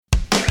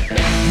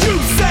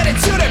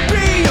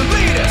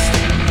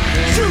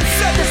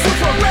This was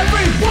for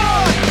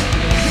everyone.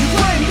 You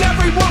claimed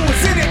everyone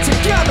was in it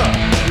together.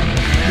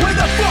 Where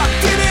the fuck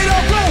did it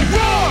all go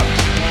wrong?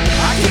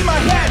 I keep my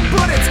head,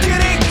 but it's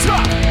getting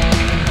tough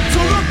to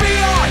look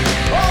beyond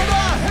all the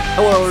hell.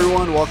 Hello,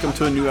 everyone. Welcome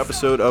to a new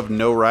episode of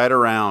No Ride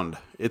Around.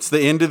 It's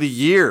the end of the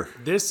year.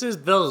 This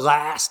is the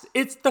last.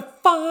 It's the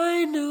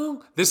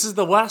final. This is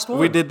the last one.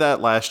 We did that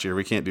last year.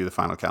 We can't do the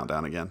final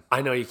countdown again.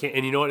 I know you can't.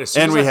 And you know what?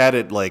 And we had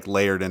it like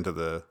layered into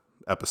the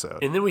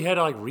episode. And then we had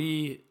to like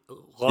relaunch.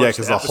 Yeah,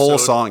 because the whole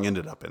song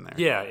ended up in there.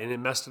 Yeah, and it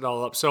messed it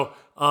all up. So,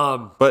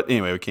 but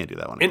anyway, we can't do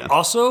that one again. And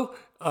also,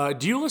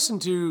 do you listen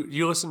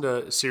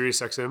to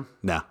Sirius XM?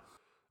 No.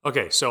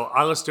 Okay, so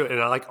I listen to it,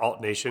 and I like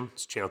Alt Nation.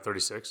 It's channel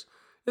 36.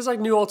 It's like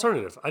new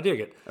alternative. I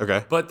dig it.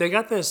 Okay. But they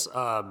got this.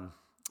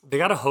 They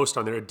got a host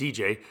on there, a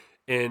DJ,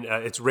 and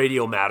it's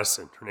Radio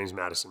Madison. Her name's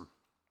Madison,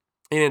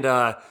 and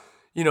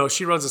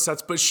she runs the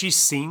sets, but she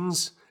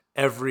sings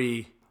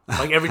every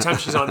time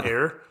she's on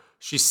air.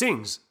 She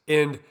sings,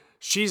 and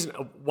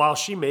while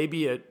she may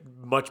be a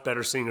much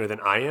better singer than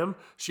I am,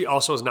 she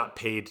also is not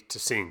paid to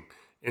sing,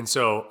 and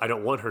so I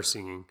don't want her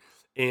singing.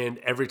 And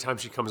every time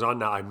she comes on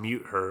now, I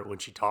mute her when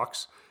she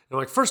talks. And I'm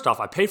like, first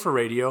off, I pay for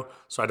radio,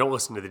 so I don't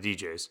listen to the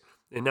DJs.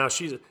 And now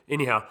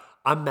anyhow,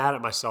 I'm mad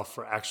at myself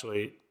for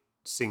actually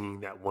singing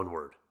that one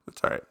word.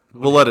 That's all right.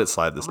 We'll let it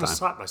slide this I'm going time. to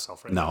slap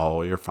myself right now.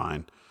 No, you're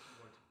fine.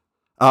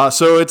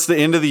 So it's the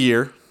end of the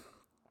year.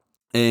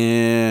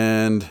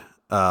 And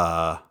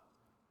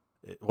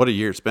what a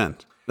year it's been.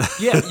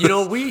 Yeah,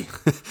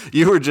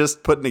 You were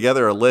just putting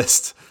together a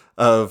list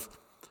of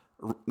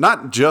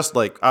not just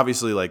like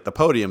obviously like the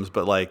podiums,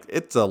 but like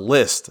it's a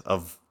list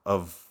of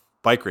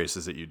bike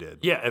races that you did.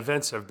 Yeah,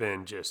 events have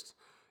been just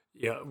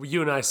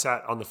you and I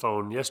sat on the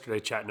phone yesterday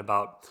chatting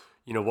about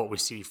what we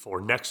see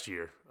for next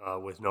year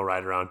with No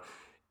Ride Around,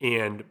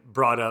 and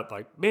brought up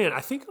like, man,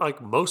 I think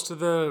like most of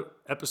the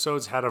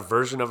episodes had a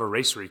version of a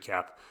race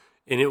recap,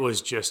 and it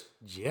was just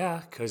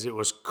because it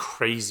was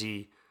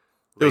crazy.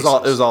 It was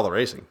all the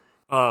racing.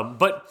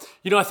 But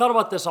I thought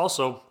about this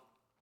also.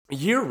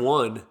 Year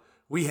one,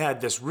 we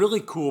had this really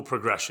cool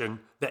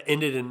progression that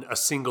ended in a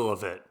single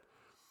event.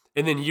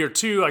 And then year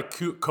two,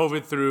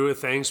 COVID threw a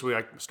thing, so we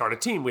start a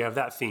team. We have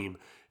that theme.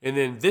 And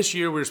then this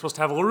year, we were supposed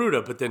to have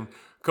Laruda, but then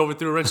COVID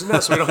threw a wrench in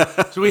that.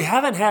 So we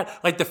haven't had,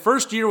 like the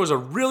first year was a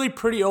really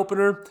pretty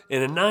opener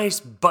and a nice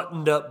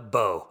buttoned up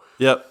bow.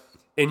 Yep.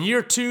 And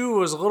year two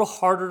was a little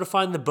harder to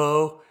find the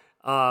bow,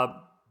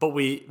 but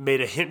we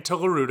made a hint to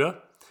Laruda.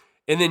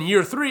 And then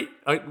year three,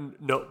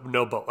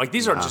 no bow. Like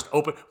these are just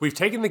open. We've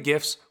taken the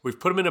gifts, we've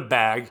put them in a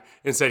bag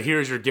and said,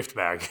 here's your gift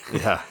bag.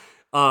 Yeah.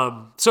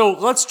 So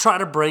let's try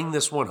to bring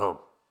this one home.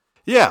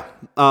 Yeah.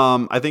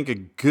 I think a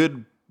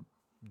good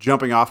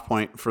jumping off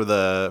point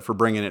for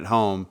bringing it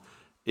home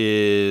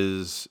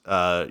is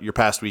your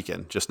past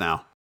weekend just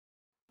now.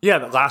 Yeah,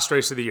 the last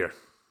race of the year.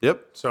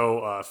 Yep.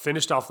 So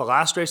finished off the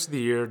last race of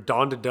the year,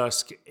 Dawn to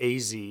Dusk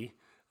AZ,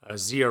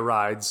 Zia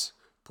Rides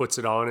puts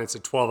it on. It's a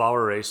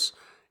 12-hour race.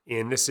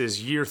 And this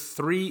is year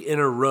 3 in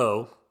a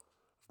row of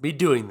me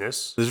doing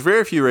this. There's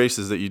very few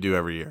races that you do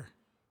every year.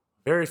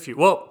 Very few.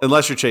 Well,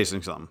 unless you're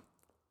chasing something.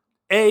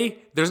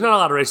 There's not a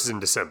lot of races in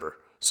December.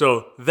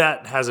 So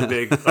that has a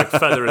big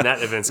feather in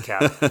that event's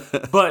cap.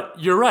 But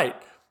you're right.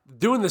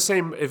 Doing the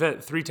same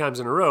event 3 times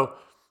in a row,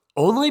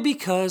 only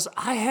because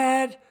I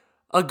had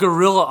a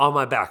gorilla on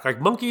my back. Like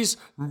monkeys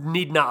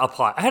need not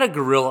apply. I had a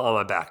gorilla on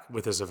my back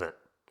with this event.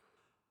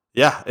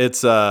 Yeah,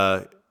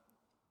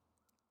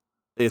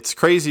 it's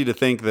crazy to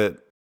think that,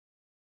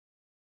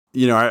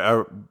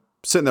 I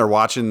sitting there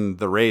watching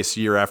the race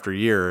year after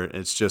year.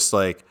 It's just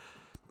like,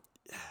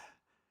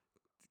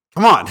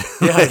 come on.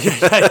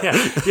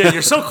 Yeah.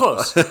 You're so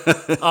close.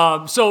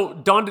 So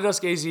Dawn to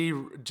Dusk AZ,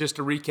 just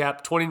to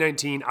recap,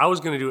 2019, I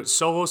was going to do it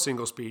solo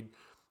single speed.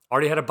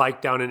 Already had a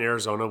bike down in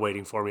Arizona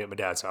waiting for me at my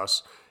dad's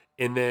house.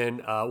 And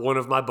then one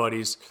of my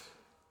buddies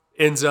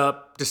ends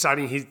up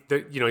deciding he's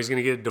going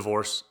to get a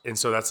divorce. And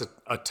so that's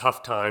a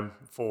tough time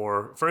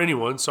for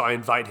anyone. So I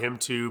invite him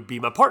to be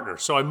my partner.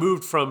 So I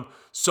moved from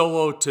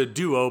solo to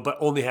duo, but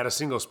only had a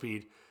single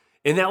speed.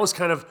 And that was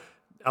I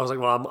was like,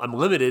 well, I'm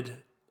limited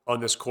on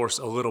this course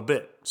a little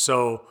bit.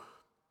 So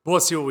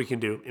let's see what we can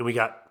do. And we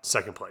got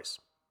second place,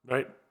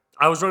 right?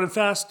 I was running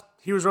fast.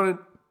 He was running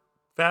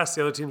fast.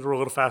 The other teams were a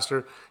little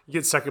faster. You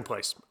get second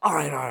place. All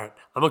right.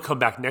 I'm going to come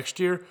back next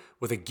year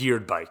with a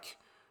geared bike.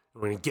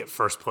 We're going to get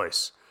first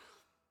place.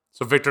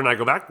 So Victor and I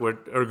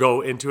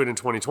go into it in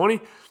 2020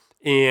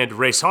 and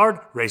race hard,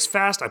 race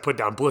fast. I put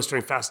down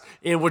blistering fast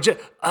and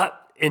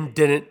and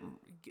didn't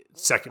get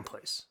second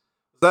place.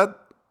 Is that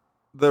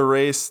the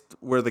race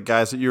where the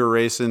guys that you were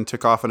racing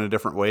took off in a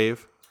different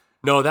wave?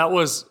 No, that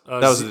was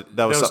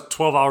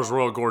 12 Hours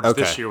Royal Gorge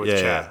this year with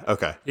Chad. Yeah,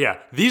 okay. Yeah,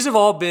 these have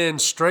all been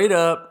straight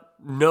up,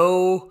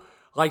 no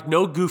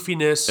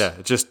goofiness.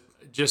 Yeah, just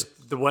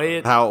the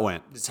way how it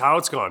went. It's how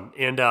it's gone,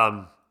 and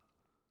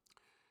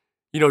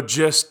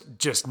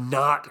just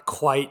not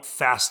quite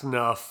fast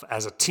enough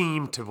as a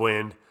team to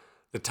win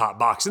the top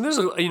box. And there's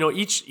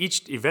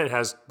each event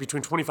has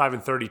between 25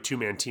 and 30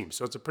 two-man teams,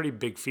 so it's a pretty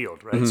big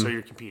field, right? Mm-hmm. So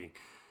you're competing.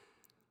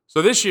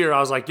 So this year I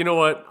was like, you know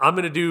what? I'm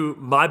going to do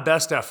my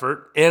best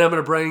effort, and I'm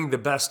going to bring the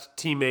best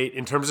teammate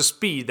in terms of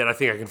speed that I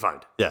think I can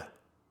find. Yeah.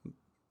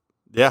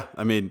 Yeah.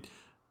 I mean,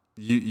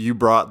 you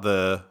brought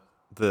the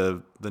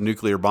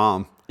nuclear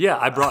bomb. Yeah,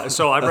 I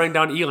bring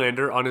down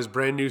Elander on his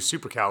brand new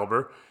Super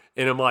Caliber,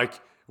 and I'm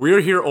like,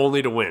 we're here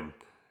only to win.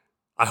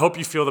 I hope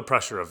you feel the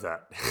pressure of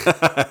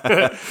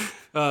that.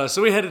 So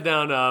we headed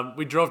down.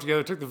 We drove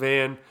together, took the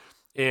van,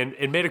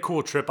 and made a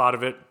cool trip out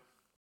of it.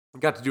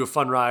 Got to do a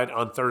fun ride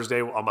on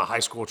Thursday on my high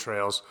school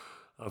trails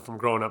from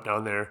growing up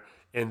down there,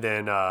 and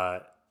then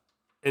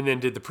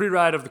did the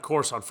pre-ride of the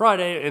course on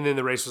Friday, and then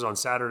the race was on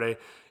Saturday.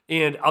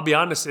 And I'll be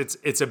honest,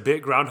 it's a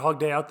bit Groundhog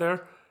Day out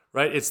there,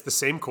 right? It's the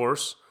same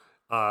course.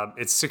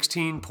 It's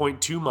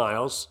 16.2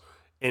 miles,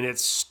 and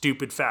it's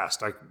stupid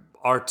fast. Like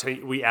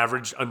we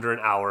averaged under an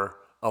hour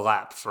a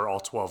lap for all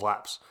 12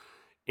 laps.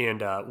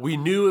 And we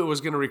knew it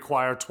was going to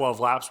require 12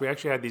 laps. We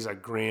actually had these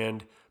like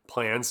grand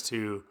plans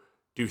to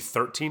do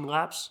 13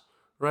 laps,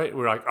 right?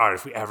 We're like, all right,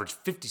 if we average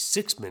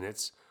 56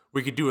 minutes,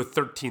 we could do a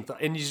 13th.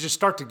 And you just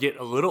start to get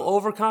a little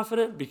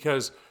overconfident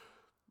because,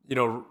 you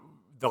know,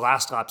 the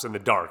last lap's in the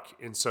dark.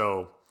 And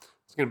so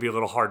it's going to be a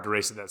little hard to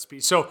race at that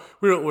speed. So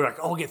we're like,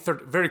 oh, we'll get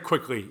 30 very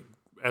quickly.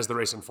 As the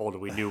race unfolded,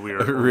 we knew we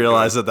were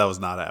realized that was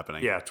not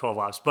happening. Yeah, 12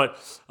 laps. But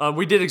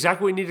we did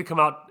exactly what we needed to come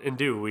out and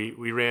do.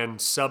 We ran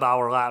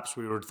sub-hour laps.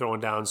 We were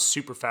throwing down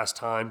super fast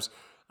times.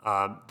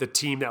 The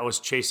team that was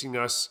chasing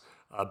us,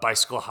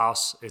 Bicycle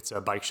House, it's a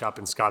bike shop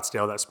in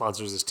Scottsdale that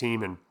sponsors this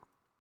team, and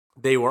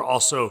they were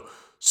also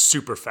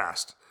super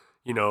fast.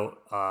 You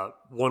know,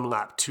 1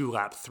 lap, 2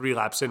 lap, 3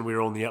 laps in, we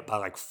were only up by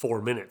like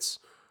 4 minutes,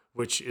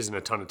 which isn't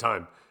a ton of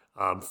time.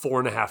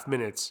 4.5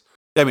 minutes.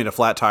 I mean, a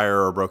flat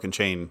tire or a broken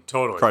chain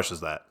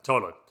crushes that.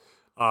 Totally.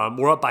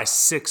 We're up by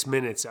 6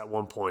 minutes at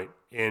one point,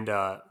 and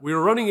we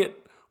were running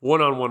it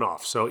one on, one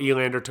off. So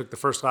Elander took the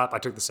first lap, I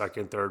took the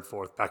second, third,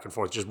 fourth, back and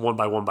forth, just one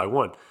by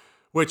one,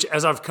 which,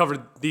 as I've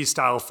covered these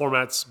style of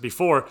formats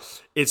before,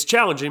 it's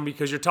challenging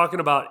because you're talking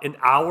about an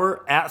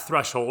hour at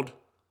threshold,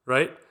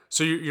 right?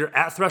 So you're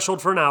at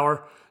threshold for an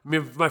hour. I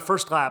mean, my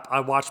first lap, I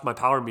watched my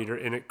power meter,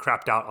 and it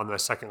crapped out on the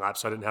second lap,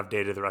 so I didn't have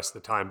data the rest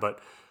of the time, but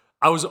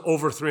I was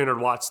over 300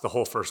 watts the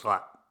whole first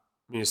lap.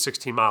 I mean, a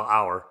 16-mile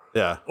hour.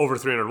 Yeah. Over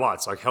 300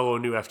 watts, like hello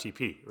new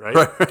FTP,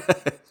 right?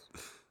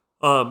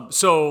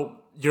 So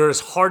you're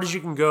as hard as you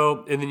can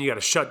go, and then you got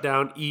to shut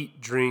down,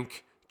 eat,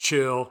 drink,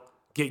 chill,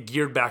 get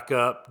geared back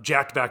up,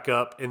 jacked back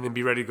up, and then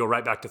be ready to go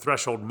right back to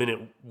threshold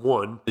minute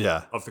 1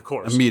 of the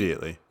course.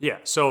 Immediately. Yeah.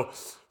 So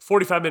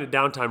 45-minute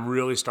downtime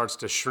really starts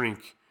to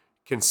shrink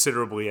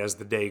considerably as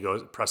the day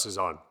presses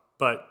on.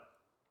 But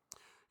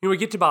you know, we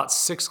get to about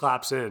 6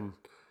 laps in,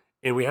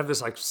 and we have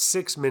this like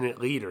 6-minute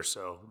lead or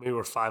so. Maybe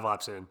we're 5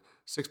 laps in,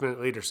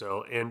 6-minute lead or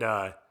so. And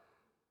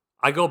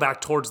I go back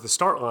towards the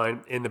start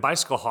line, and the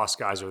Bicycle Hoss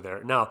guys are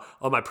there. Now,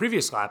 on my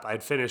previous lap, I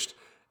had finished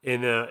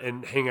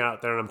and hanging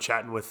out there, and I'm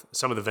chatting with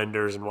some of the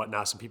vendors and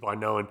whatnot, some people I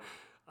know. And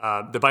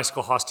the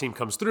Bicycle Hoss team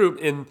comes through,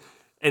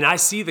 and I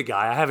see the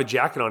guy. I have a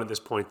jacket on at this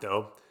point,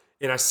 though.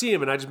 And I see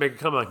him, and I just make a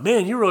comment like,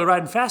 man, you're really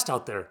riding fast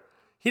out there.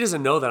 He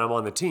doesn't know that I'm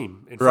on the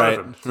team in front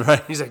of him.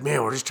 Right. He's like,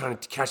 man, we're just trying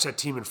to catch that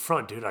team in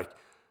front, dude. Like,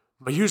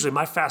 but usually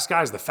my fast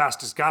guy is the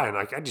fastest guy, and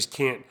like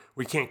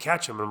we can't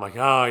catch him. And I'm like,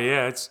 oh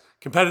yeah, it's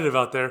competitive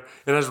out there.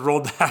 And I just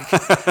rolled back to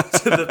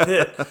the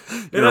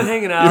pit, and I'm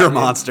hanging out. You're a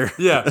monster.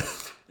 Yeah.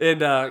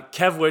 And Rob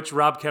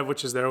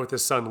Kevwich is there with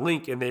his son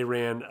Link, and they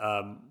ran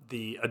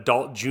the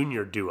adult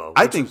junior duo.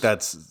 I think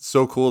that's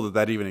so cool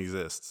that even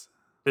exists.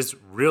 It's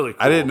really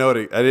cool. I didn't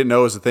know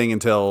it was a thing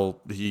until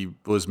he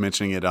was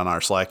mentioning it on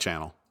our Slack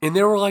channel. And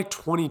there were like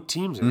 20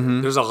 teams in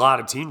it. There's a lot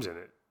of teams in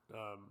it.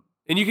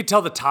 And you could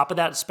tell the top of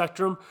that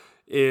spectrum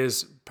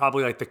is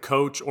probably like the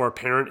coach or a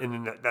parent, and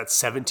then that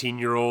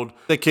 17-year-old.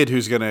 The kid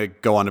who's going to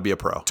go on to be a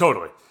pro.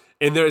 Totally.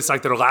 And it's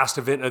like their last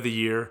event of the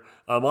year.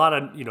 A lot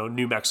of,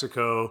 New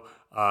Mexico,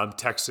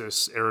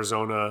 Texas,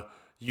 Arizona,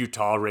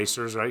 Utah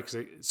racers, right?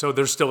 So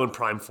they're still in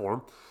prime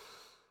form.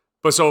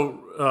 But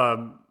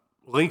so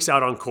Link's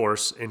out on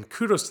course, and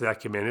kudos to that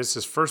kid, man. It's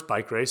his first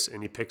bike race,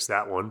 and he picks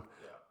that one.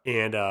 Yeah.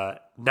 And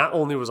not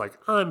only was like,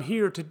 I'm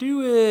here to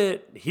do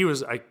it, he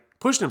was like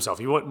pushing himself.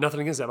 He want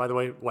nothing against that, by the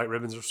way. White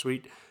ribbons are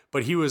sweet.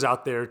 But he was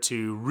out there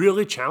to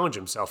really challenge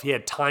himself. He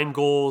had time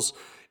goals,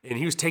 and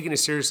he was taking it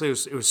seriously.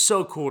 It was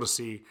so cool to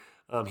see.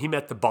 He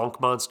met the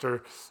Bonk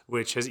Monster,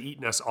 which has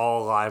eaten us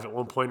all alive at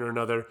one point or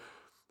another.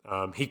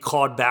 He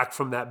clawed back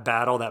from that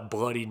battle, that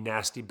bloody,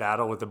 nasty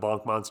battle with the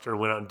Bonk Monster, and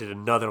went out and did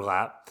another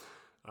lap.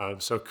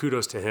 So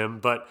kudos to him.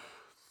 But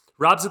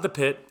Rob's at the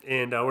pit,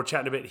 and we're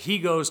chatting a bit. He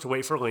goes to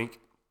wait for Link,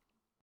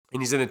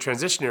 and he's in the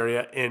transition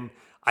area, and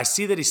I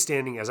see that he's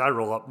standing as I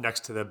roll up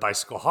next to the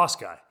Bicycle Hoss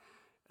guy.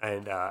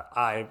 And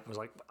I was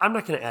like, I'm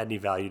not going to add any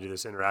value to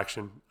this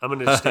interaction. I'm going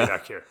to just stay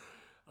back here.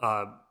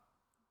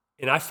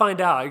 And I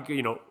find out,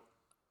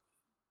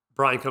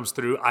 Brian comes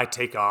through. I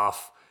take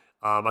off.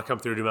 I come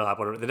through, do my lap,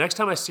 whatever. The next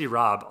time I see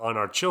Rob on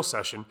our chill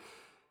session,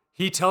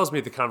 he tells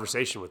me the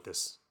conversation with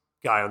this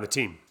guy on the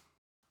team.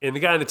 And the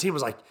guy on the team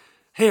was like,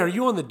 hey, are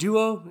you on the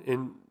duo?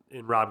 And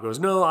Rob goes,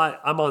 no,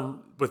 I'm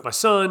on with my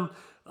son.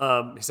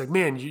 He's like,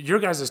 man, your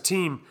guys'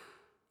 team,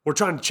 we're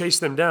trying to chase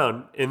them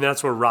down. And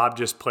that's where Rob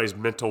just plays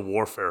mental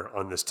warfare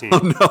on this team. Oh,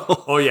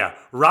 no. Oh, yeah.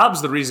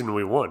 Rob's the reason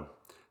we won.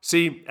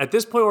 See, at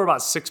this point, we're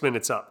about 6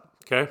 minutes up,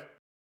 okay?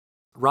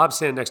 Rob's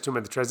standing next to him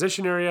at the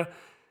transition area,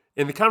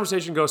 and the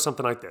conversation goes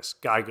something like this.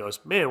 Guy goes,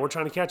 man, we're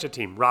trying to catch a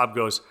team. Rob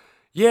goes,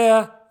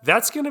 yeah,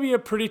 that's going to be a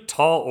pretty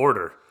tall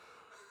order.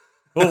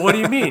 Well, what do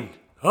you mean?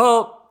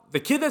 Oh, the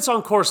kid that's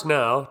on course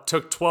now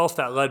took 12th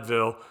at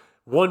Leadville,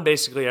 won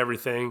basically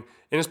everything,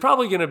 and is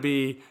probably going to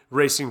be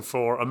racing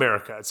for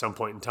America at some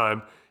point in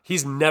time.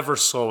 He's never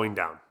slowing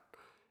down.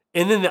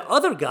 And then the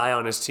other guy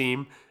on his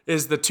team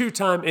is the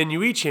 2-time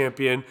NUE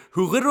champion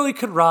who literally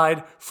could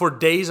ride for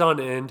days on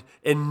end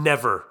and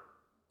never,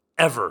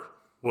 ever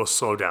will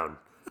slow down.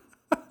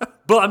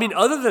 But I mean,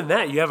 other than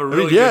that, you have a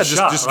really good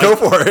shot. Just go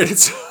for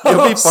it.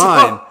 You'll be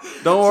fine.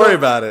 Don't worry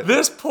about it.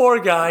 This poor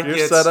guy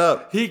You're set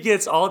up. He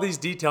gets all these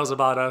details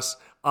about us.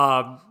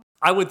 I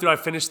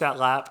finished that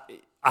lap.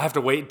 I have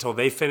to wait until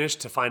they finish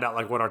to find out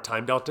like what our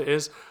time delta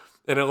is.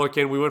 And I look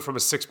in, we went from a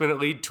 6-minute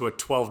lead to a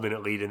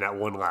 12-minute lead in that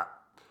one lap.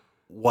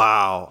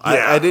 Wow.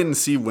 Yeah. I didn't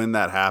see when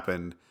that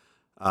happened.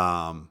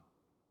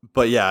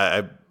 But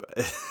yeah,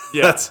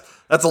 that's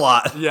a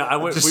lot. Yeah,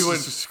 we went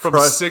from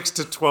 6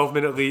 to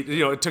 12-minute lead.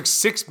 You know, it took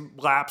 6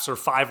 laps or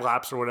 5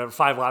 laps or whatever,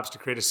 5 laps to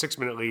create a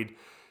 6-minute lead.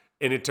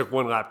 And it took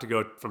 1 lap to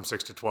go from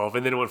 6 to 12.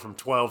 And then it went from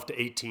 12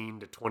 to 18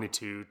 to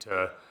 22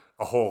 to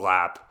a whole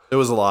lap. It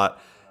was a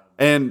lot.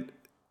 And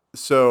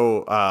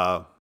so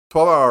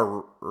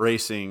 12-hour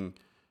racing,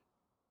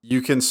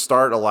 you can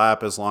start a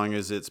lap as long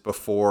as it's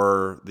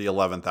before the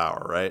 11th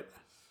hour, right?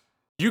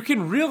 You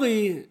can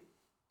really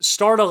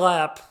start a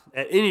lap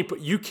at any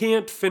point. You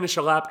can't finish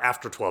a lap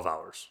after 12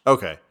 hours.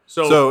 Okay.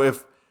 So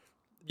if...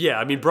 Yeah,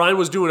 I mean, Brian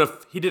was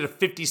he did a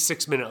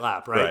 56-minute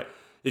lap, right? Right.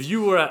 If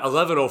you were at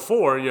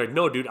 11:04 and you're like,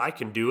 no, dude, I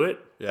can do it.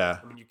 Yeah.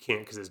 I mean, you can't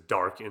because it's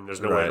dark and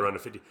there's no Right. way to run a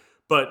 50.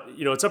 But,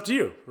 you know, it's up to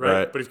you, right?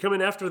 Right. But if you come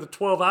in after the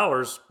 12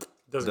 hours,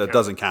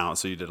 doesn't count,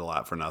 so you did a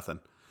lap for nothing.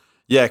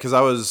 Yeah, because I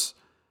was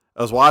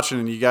watching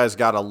and you guys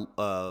got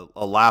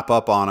a lap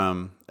up on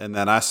them, and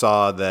then I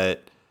saw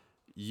that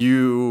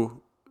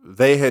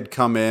they had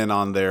come in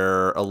on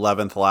their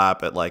 11th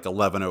lap at like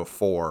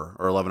 11:04 or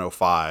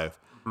 11:05,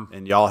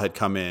 and y'all had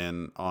come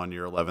in on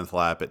your 11th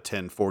lap at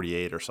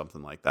 10:48 or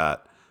something like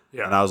that.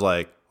 Yeah. And I was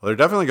like, well, they're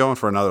definitely going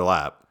for another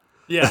lap.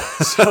 Yeah.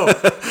 So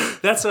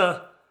that's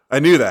I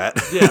knew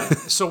that. yeah.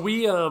 So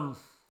we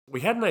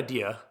had an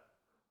idea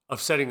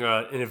of setting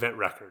an event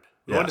record.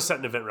 We wanted to set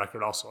an event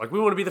record also. Like we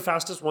want to be the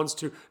fastest ones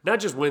to not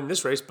just win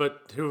this race,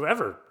 but who've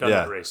ever done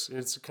that race. And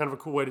it's kind of a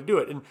cool way to do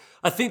it. And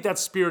I think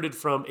that's spirited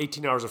from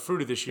 18 Hours of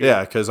Fruity this year.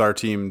 Yeah, because our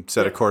team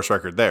set a course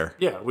record there.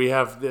 Yeah, we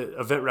have the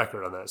event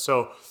record on that.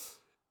 So,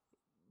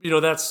 you know,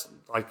 that's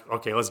like,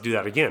 okay, let's do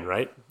that again,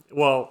 right?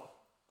 Well,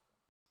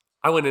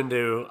 I was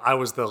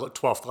the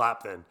 12th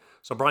lap then.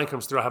 So Brian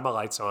comes through, I have my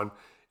lights on,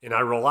 and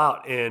I roll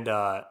out, and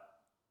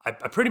I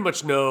pretty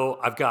much know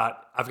I've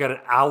got an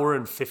hour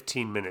and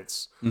 15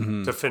 minutes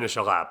to finish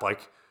a lap.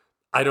 Like,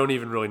 I don't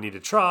even really need to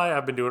try.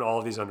 I've been doing all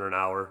of these under an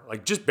hour,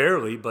 like just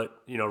barely, but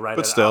you know, right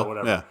But at still, an hour,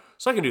 whatever. yeah.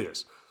 So I can do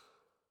this.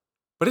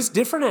 But it's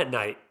different at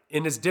night,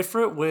 and it's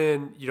different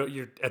when, you know,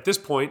 you're at this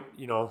point,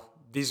 you know,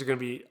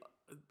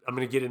 I'm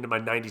going to get into my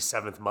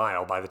 97th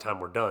mile by the time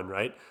we're done,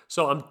 right?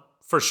 So I'm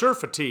for sure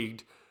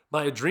fatigued.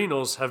 My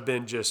adrenals have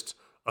been just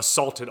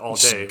assaulted all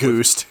day.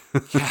 Goosed.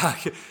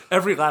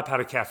 Every lap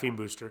had a caffeine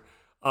booster.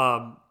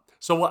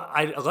 So what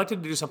I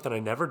elected to do something I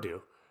never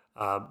do,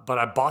 but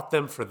I bought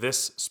them for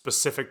this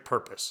specific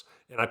purpose,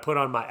 and I put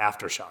on my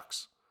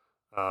AfterShokz,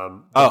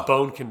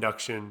 bone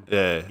conduction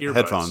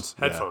earbuds,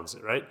 headphones,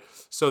 right?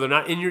 So they're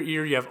not in your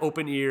ear. You have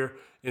open ear,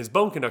 and it's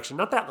bone conduction.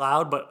 Not that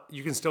loud, but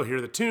you can still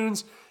hear the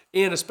tunes.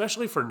 And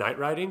especially for night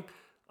riding,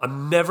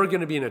 I'm never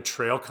going to be in a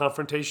trail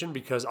confrontation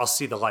because I'll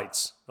see the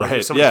lights. Like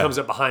if somebody comes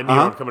up behind me or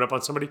I'm coming up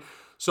on somebody.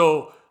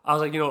 So I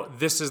was like, you know,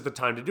 this is the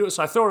time to do it.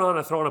 So I throw on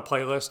a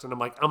playlist, and I'm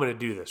like, I'm going to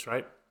do this,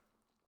 right?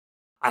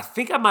 I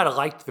think I might have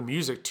liked the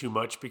music too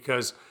much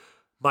because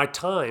my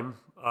time,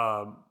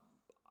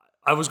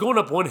 I was going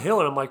up one hill,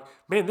 and I'm like,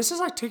 man, this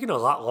is like taking a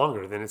lot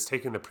longer than it's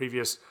taken the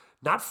previous,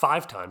 not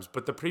 5 times,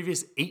 but the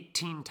previous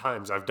 18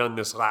 times I've done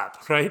this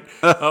lap, right?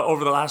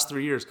 Over the last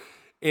 3 years.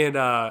 And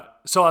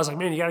so I was like,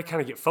 man, you got to kind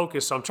of get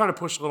focused. So I'm trying to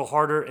push a little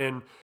harder,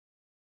 and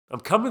I'm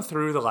coming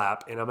through the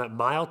lap, and I'm at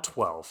mile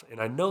 12. And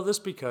I know this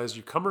because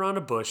you come around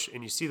a bush,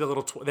 and you see the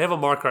little, they have a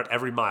marker at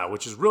every mile,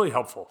 which is really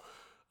helpful.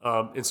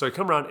 And so I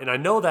come around, and I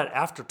know that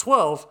after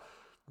 12,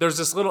 there's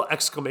this little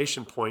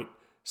exclamation point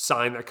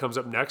sign that comes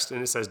up next,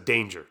 and it says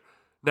danger.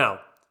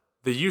 Now,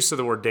 the use of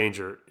the word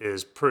danger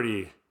is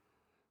pretty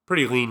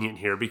lenient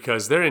here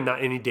because there is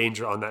not any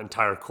danger on that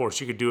entire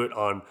course. You could do it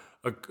on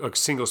a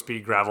single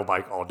speed gravel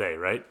bike all day,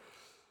 right?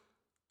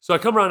 So I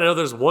come around, I know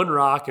there's one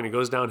rock and it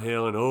goes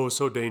downhill and oh,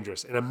 so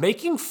dangerous. And I'm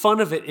making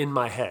fun of it in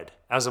my head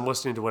as I'm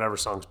listening to whatever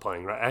song's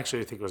playing, right?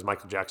 Actually, I think it was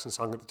Michael Jackson's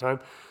song at the time.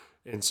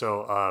 And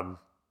so I'm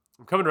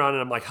coming around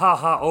and I'm like, ha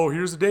ha, oh,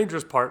 here's the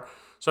dangerous part.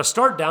 So I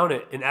start down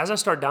it, and as I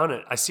start down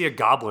it, I see a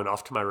goblin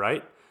off to my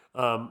right.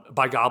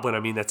 By goblin, I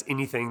mean that's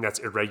anything that's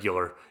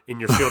irregular in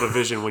your field of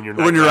vision when you're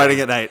when you're riding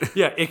at night.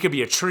 Yeah, it could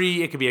be a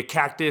tree, it could be a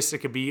cactus, it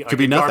could be like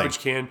be a nothing. garbage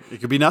can.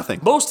 It could be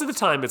nothing. Most of the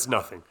time, it's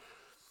nothing.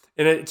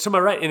 And to my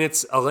right, and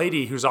it's a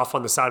lady who's off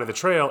on the side of the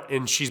trail,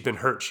 and she's been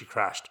hurt. She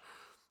crashed.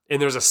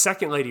 And there's a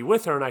second lady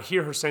with her, and I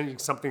hear her saying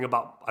something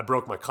about, I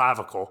broke my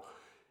clavicle.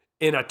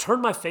 And I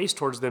turn my face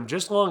towards them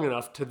just long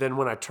enough to then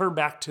when I turn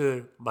back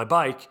to my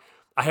bike,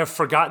 I have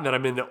forgotten that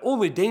I'm in the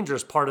only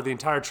dangerous part of the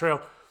entire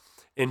trail.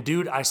 And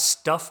dude, I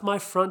stuff my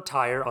front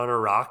tire on a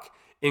rock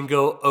and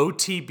go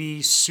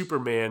OTB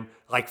Superman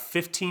like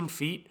 15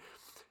 feet.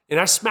 And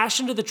I smash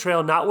into the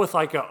trail, not with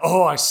like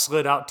I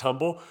slid out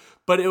tumble,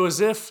 but it was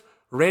if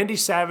Randy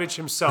Savage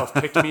himself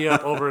picked me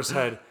up over his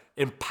head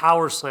and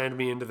power slammed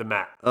me into the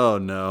mat. Oh,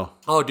 no.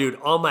 Oh, dude,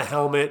 on my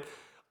helmet,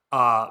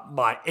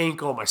 my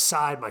ankle, my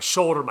side, my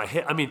shoulder, my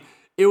hip. I mean,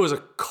 it was a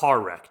car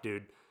wreck,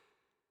 dude.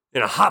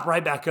 And I hop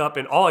right back up,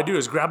 and all I do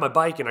is grab my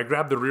bike, and I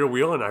grab the rear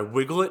wheel, and I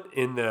wiggle it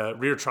in the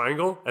rear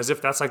triangle as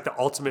if that's like the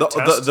ultimate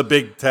test. The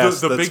big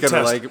test. The that's big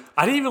gonna test. like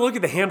I didn't even look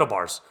at the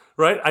handlebars,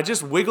 right? I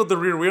just wiggled the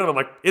rear wheel, and I'm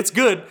like, it's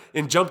good,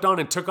 and jumped on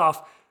and took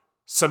off,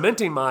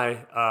 cementing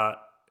my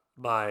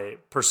my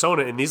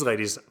persona in these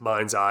ladies'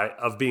 mind's eye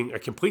of being a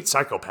complete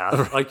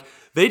psychopath. Like,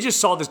 they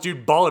just saw this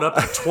dude ball it up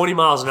at 20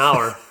 miles an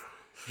hour.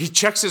 He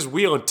checks his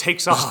wheel and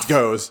takes off.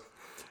 goes.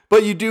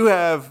 But you do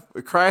have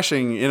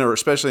crashing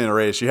especially in a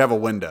race. You have a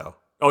window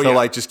to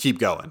like just keep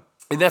going.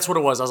 And that's what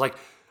it was. I was like,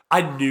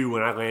 I knew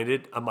when I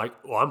landed. I'm like,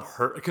 well, I'm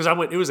hurt because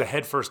it was a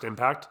head first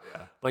impact.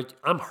 Yeah. Like,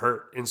 I'm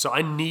hurt, and so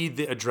I need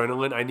the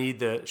adrenaline. I need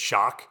the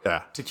shock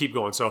to keep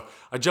going. So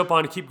I jump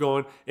on to keep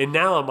going, and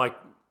now I'm like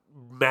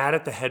mad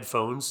at the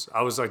headphones.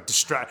 I was like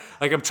distracted.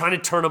 Like, I'm trying to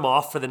turn them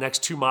off for the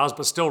next 2 miles,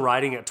 but still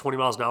riding at 20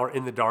 miles an hour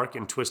in the dark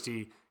in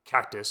twisty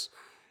cactus.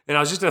 And I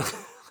was just in a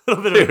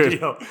little bit of a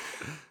video.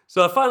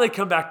 So I finally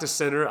come back to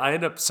center. I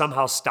end up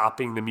somehow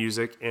stopping the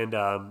music and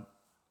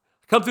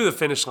come through the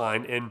finish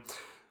line. And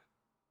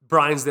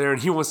Brian's there,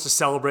 and he wants to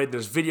celebrate.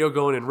 There's video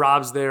going, and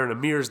Rob's there, and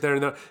Amir's there.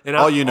 And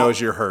all you know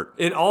is you're hurt.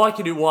 And all I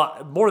can do,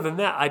 more than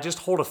that, I just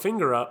hold a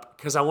finger up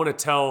because I want to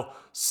tell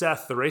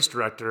Seth, the race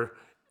director,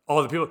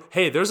 all the people,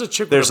 hey, there's a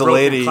chick with a broken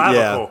lady,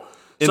 clavicle.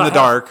 In the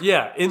dark.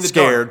 Yeah, in the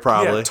scared, dark.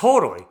 probably. Yeah,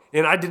 totally.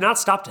 And I did not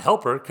stop to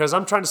help her because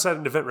I'm trying to set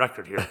an event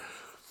record here.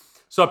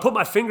 So I put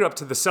my finger up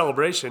to the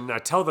celebration, and I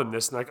tell them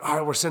this, and like, all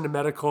right, we're sending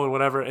medical and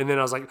whatever. And then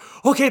I was like,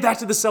 okay, back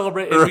to the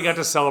celebrate. And we got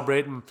to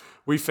celebrate, and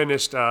we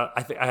finished,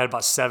 I think I had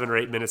about 7 or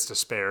 8 minutes to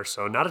spare.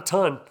 So not a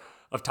ton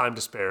of time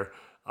to spare,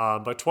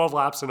 but 12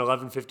 laps in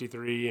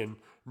 11:53, and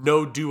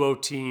no duo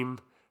team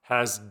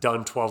has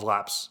done 12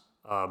 laps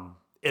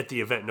at the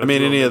event. No, I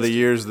mean, any of the team.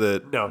 years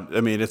that, No.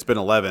 I mean, it's been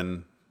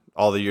 11,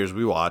 all the years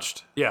we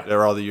watched. Yeah.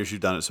 They're all the years you've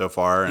done it so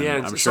far. And Yeah,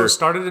 I'm so sure. it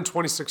started in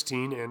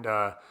 2016, and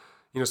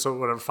so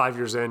whatever, 5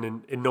 years in,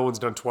 and no one's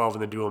done 12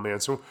 in the duo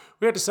man. So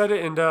we had to set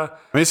it, and I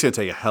mean, it's going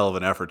to take a hell of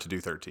an effort to do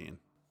 13.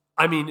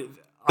 I mean,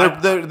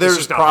 There's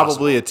just not probably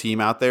possible. a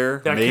team out there,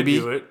 that maybe,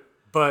 could do it,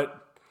 but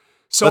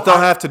but they'll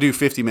have to do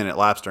 50-minute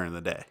laps during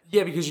the day,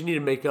 yeah, because you need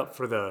to make up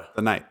for the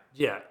night.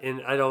 yeah,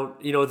 and I don't,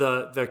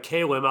 the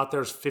KOM out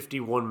there is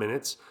 51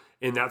 minutes,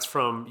 and that's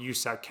from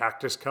USAC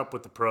Cactus Cup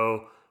with the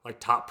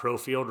top pro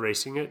field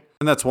racing it,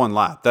 And that's one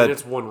lap. and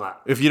it's one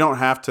lap. If you don't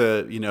have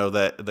to,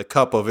 the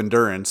cup of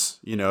endurance,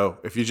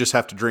 if you just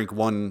have to drink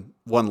one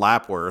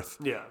lap worth,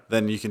 Yeah.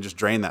 then you can just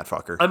drain that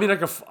fucker. I mean,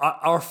 like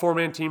our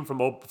 4-man team from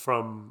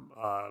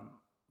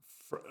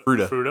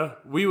Fruta,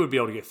 we would be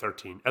able to get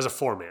 13 as a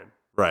 4-man.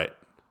 Right.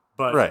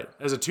 But Right.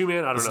 as a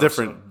 2-man, I don't know. It's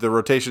different. The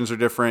rotations are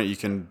different.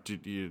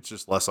 It's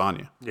just less on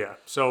you. Yeah.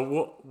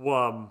 So,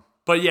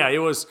 but yeah, it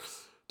was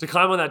to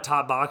climb on that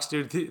top box,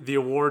 dude. The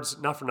awards,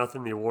 not for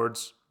nothing, the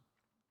awards.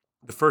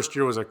 The first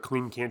year was a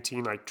Clean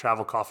Canteen like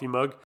travel coffee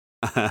mug,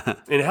 and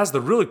it has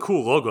the really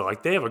cool logo.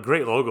 Like, they have a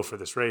great logo for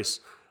this race,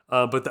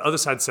 but the other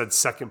side said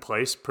second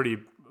place pretty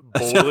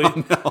boldly.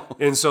 Oh, no.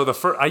 And so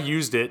I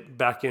used it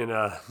back in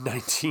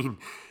 19.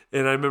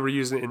 And I remember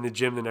using it in the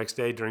gym the next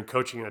day during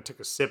coaching, and I took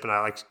a sip, and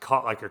I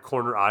caught like a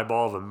corner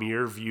eyeball of a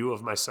mirror view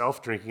of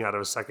myself drinking out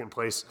of a second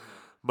place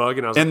mug,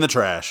 and I was In the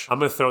trash. I'm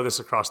going to throw this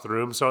across the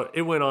room. So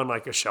it went on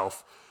like a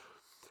shelf.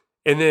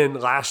 And then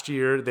last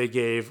year they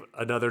gave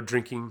another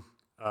drinking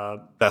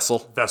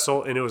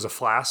vessel, and it was a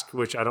flask,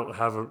 which I don't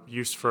have a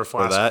use for a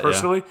flask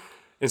personally.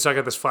 And so I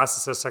got this flask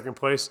that says second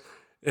place,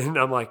 and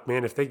I'm like,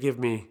 man, if they give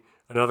me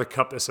another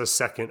cup that says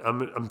second, I'm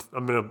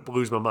going to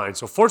lose my mind.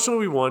 So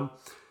fortunately we won.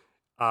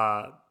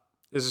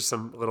 This is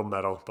some little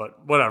metal,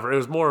 but whatever. It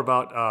was more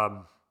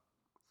about,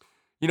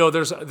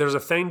 there's a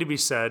thing to be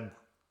said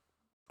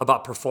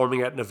about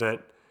performing at an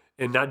event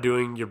and not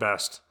doing your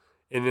best,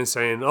 and then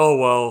saying, "Oh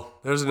well,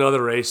 there's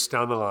another race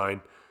down the line,"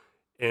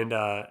 and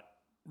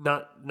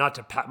not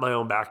to pat my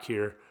own back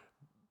here,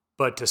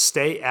 but to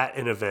stay at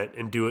an event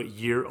and do it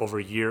year over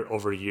year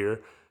over year.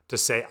 To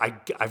say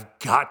I've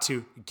got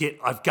to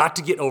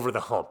get over the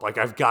hump. Like,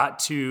 I've got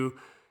to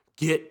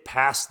get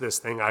past this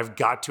thing. I've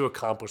got to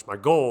accomplish my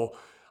goal.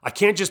 I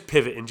can't just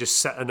pivot and just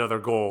set another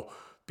goal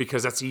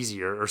because that's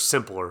easier or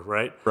simpler,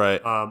 right?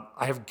 Right.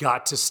 I have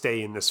got to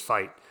stay in this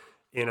fight.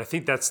 And I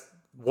think that's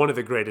one of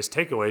the greatest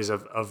takeaways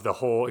of the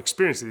whole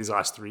experience of these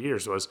last 3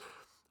 years was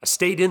I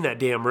stayed in that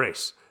damn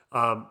race.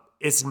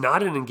 It's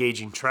not an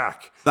engaging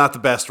track. Not the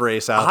best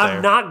race out there.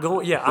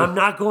 I'm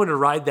not going to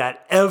ride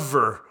that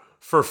ever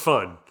for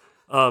fun.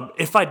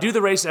 If I do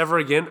the race ever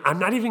again, I'm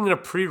not even going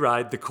to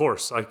pre-ride the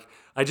course. Like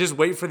I just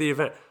wait for the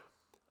event.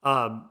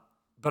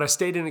 But I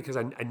stayed in it because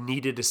I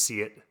needed to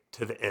see it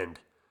to the end.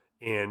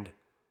 And,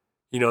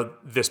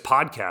 this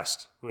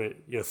podcast,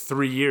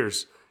 3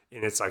 years,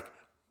 and it's like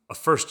a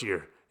first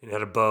year and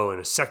had a bow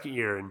and a second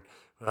year. And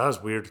that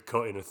was weird.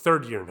 In a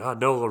third year, and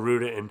no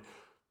Laruda. And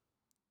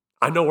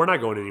I know we're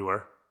not going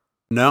anywhere.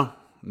 No.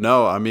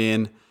 I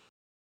mean,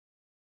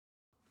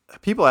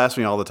 people ask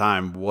me all the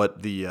time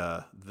what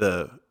the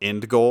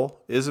end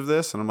goal is of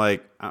this, and I'm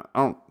like, I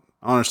don't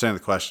understand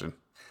the question.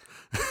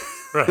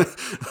 Right.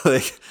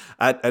 Like,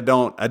 I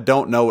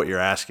don't know what you're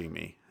asking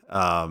me.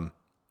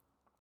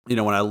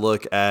 When I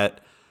look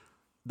at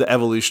the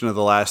evolution of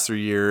the last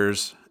 3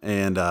 years,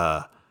 and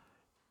I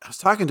was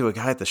talking to a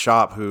guy at the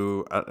shop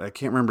who I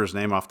can't remember his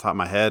name off the top of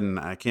my head, and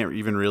I can't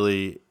even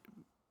really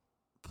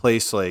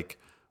place like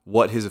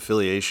what his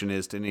affiliation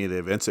is to any of the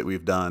events that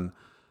we've done.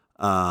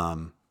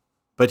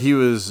 But he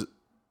was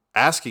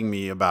asking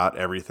me about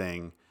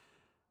everything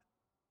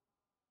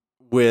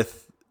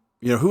with,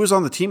 who was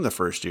on the team the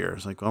first year. I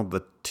was like, well,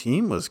 the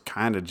team was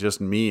kind of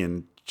just me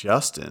and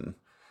Justin.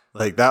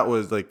 Like that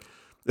was like,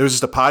 it was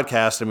just a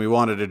podcast and we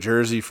wanted a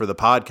jersey for the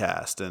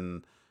podcast.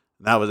 And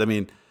that was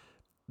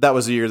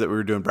the year that we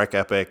were doing Breck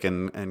Epic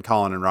and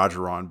Colin and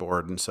Roger were on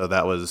board. And so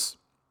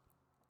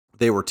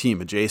they were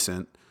team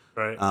adjacent.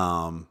 Right.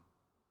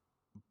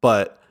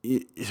 But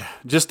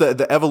just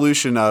the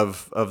evolution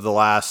of the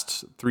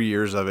last 3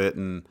 years of it,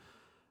 and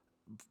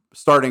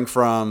starting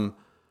from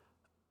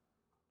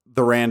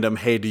the random,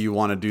 hey, do you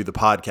want to do the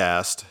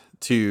podcast,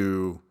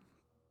 to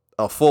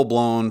a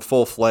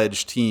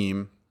full-fledged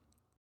team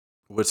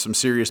with some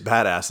serious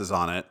badasses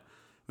on it.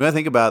 When I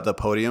think about the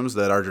podiums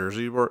that our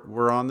jerseys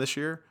were on this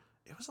year,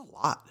 it was a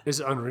lot. It's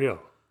unreal.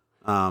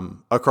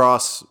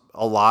 Across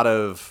a lot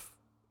of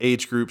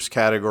age groups,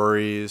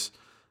 categories.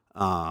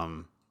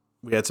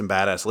 We had some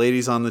badass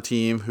ladies on the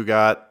team who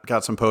got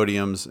some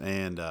podiums,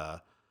 and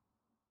I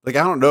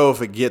don't know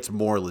if it gets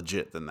more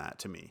legit than that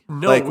to me.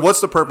 No,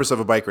 what's the purpose of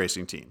a bike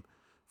racing team?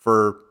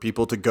 For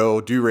people to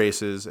go do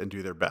races and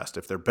do their best.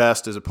 If their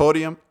best is a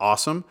podium,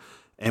 awesome.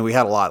 And we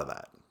had a lot of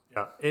that.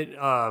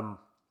 Yeah.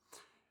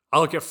 I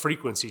look at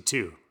frequency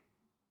too.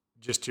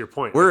 Just to your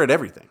point. We're at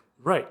everything.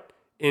 Right.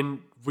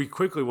 And we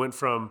quickly went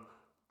from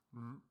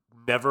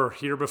never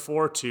here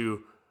before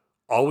to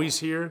always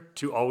here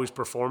to always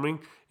performing.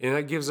 And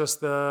that gives us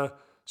the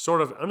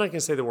sort of, I'm not going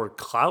to say the word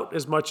clout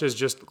as much as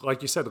just,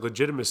 like you said,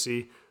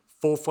 legitimacy,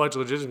 full-fledged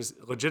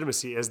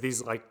legitimacy as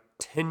these like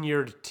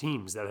tenured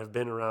teams that have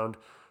been around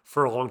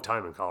for a long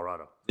time in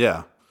Colorado.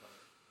 Yeah.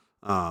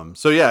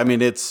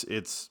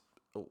 It's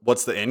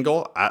what's the end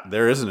goal?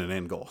 There isn't an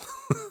end goal.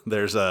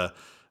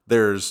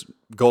 There's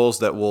goals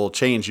that will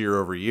change year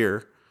over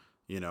year.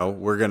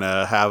 We're going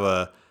to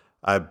have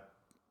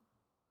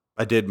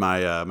I did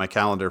my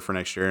calendar for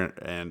next year,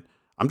 and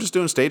I'm just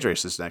doing stage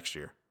races next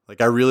year. Like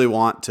I really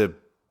want to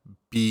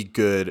be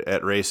good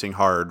at racing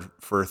hard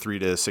for 3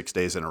 to 6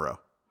 days in a row,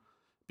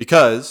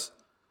 because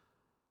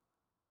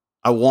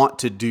I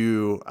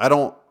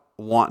don't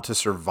want to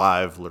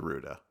survive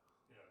Laruda.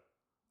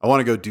 I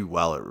want to go do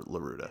well at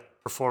Laruda.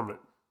 Perform it,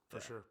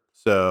 for sure.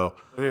 So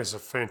I think it's a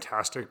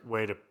fantastic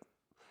way to,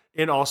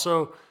 and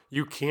also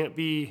you can't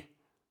be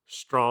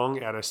strong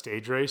at a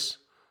stage race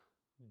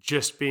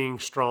just being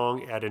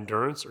strong at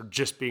endurance, or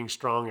just being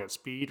strong at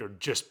speed, or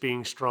just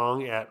being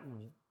strong at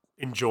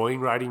enjoying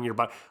riding your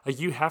bike. Like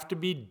you have to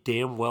be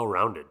damn well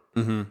rounded,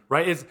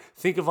 right?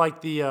 Think of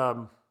like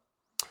the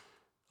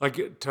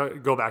to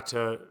go back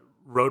to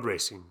road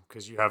racing,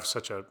 because you have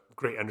such a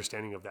great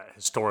understanding of that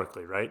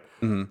historically, right?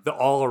 Mm-hmm. The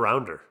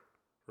all-arounder,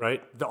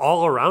 right? The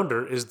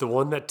all-arounder is the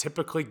one that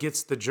typically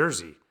gets the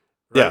jersey,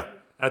 right?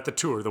 At the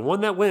tour. The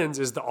one that wins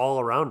is the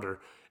all-arounder,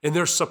 and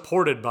they're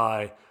supported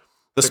by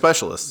the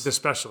specialists. The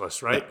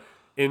specialists, right?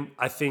 Yeah. And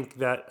I think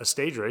that a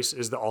stage race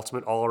is the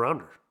ultimate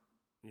all-arounder,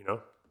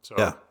 So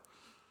yeah.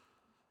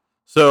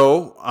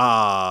 So,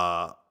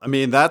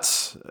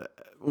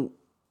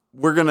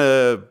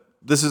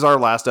 this is our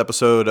last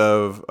episode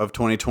of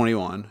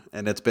 2021,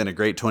 and it's been a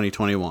great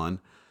 2021.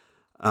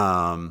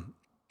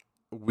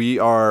 We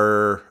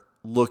are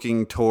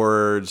looking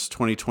towards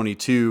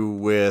 2022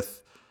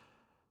 with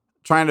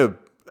trying to,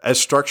 as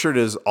structured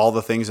as all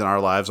the things in our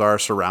lives are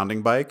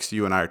surrounding bikes.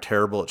 You and I are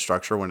terrible at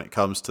structure when it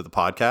comes to the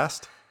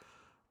podcast.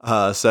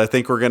 So I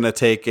think we're going to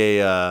take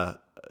a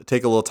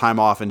little time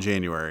off in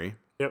January.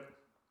 Yep.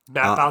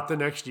 Map out the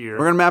next year.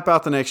 We're going to map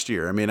out the next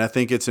year. I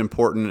think it's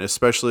important,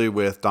 especially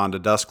with Dawn to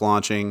Dusk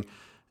launching.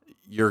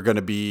 You're going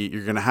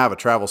to have a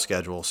travel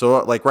schedule.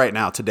 So like right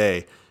now,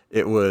 today,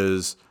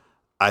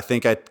 I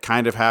think I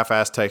kind of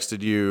half-assed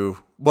texted you.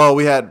 Well,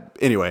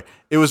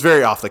 it was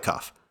very off the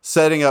cuff.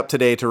 Setting up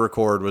today to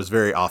record was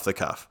very off the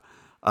cuff.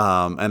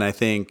 And I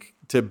think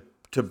to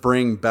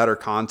bring better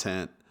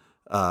content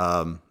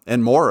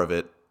and more of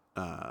it,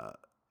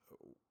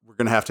 we're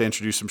going to have to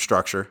introduce some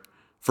structure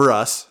for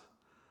us.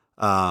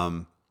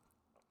 And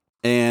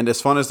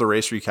as fun as the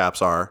race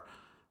recaps are,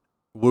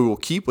 we will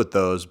keep with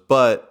those.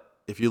 But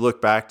if you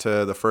look back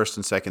to the first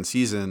and second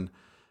season,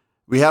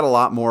 we had a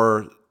lot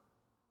more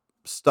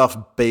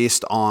stuff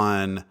based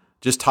on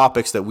just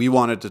topics that we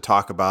wanted to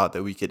talk about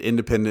that we could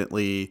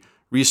independently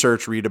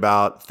research, read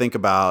about, think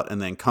about,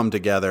 and then come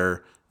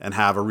together and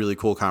have a really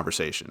cool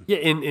conversation. Yeah,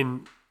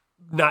 and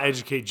not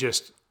educate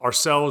just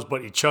ourselves,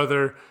 but each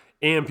other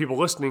and people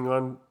listening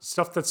on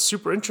stuff that's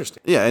super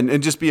interesting. Yeah,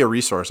 and just be a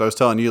resource. I was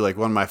telling you, like,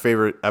 one of my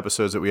favorite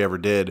episodes that we ever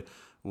did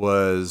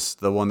was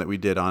the one that we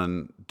did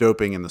on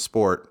doping in the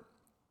sport.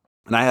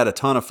 And I had a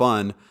ton of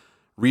fun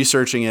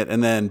researching it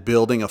and then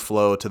building a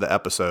flow to the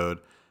episode.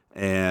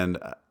 And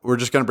we're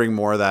just going to bring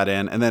more of that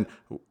in. And then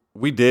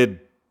we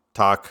did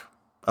talk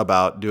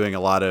about doing a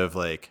lot of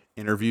like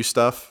interview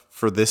stuff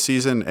for this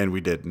season, and we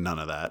did none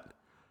of that.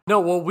 No,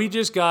 well, we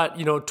just got,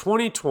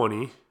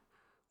 2020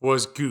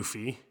 was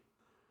goofy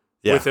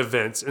with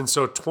events. And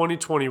so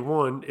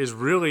 2021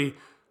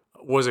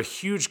 was a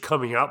huge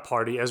coming out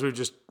party, as we've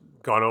just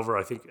gone over,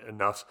 I think,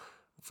 enough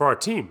for our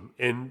team.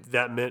 And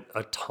that meant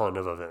a ton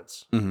of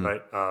events,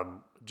 right? I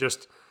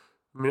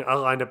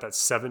lined up at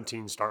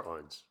 17 start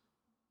lines.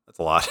 That's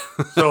a lot.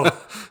 So,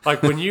 like,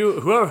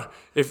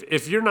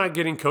 if you're not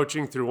getting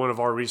coaching through one of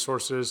our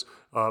resources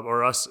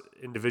or us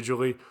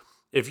individually,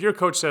 if your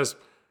coach says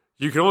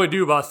you can only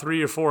do about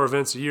 3 or 4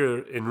 events a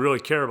year and really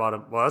care about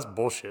them, well, that's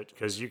bullshit,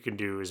 because you can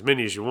do as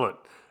many as you want.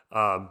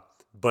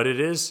 But it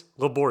is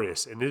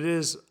laborious, and it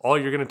is all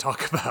you're going to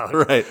talk about.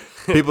 Right.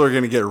 People are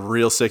going to get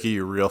real sick of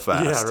you real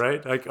fast. Yeah,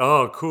 right? Like,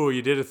 oh, cool,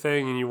 you did a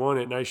thing and you won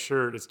it. Nice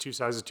shirt. It's 2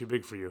 sizes too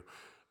big for you.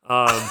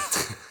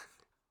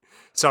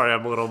 Sorry,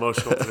 I'm a little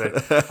emotional today.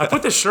 I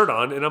put this shirt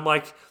on, and I'm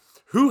like,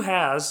 who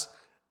has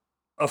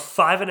a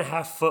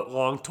 5.5 foot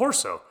long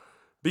torso?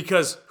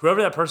 Because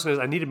whoever that person is,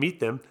 I need to meet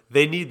them.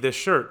 They need this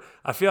shirt.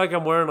 I feel like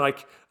I'm wearing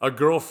like a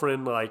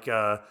girlfriend, like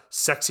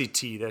sexy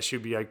tee that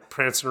should be like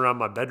prancing around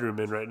my bedroom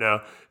in right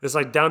now. It's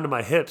like down to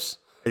my hips.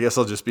 I guess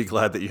I'll just be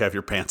glad that you have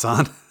your pants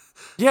on.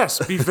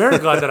 Yes, be very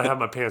glad that I have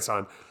my pants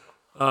on.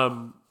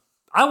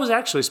 I was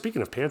actually,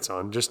 speaking of pants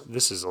on,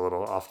 this is a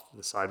little off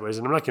the sideways,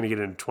 and I'm not going to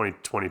get into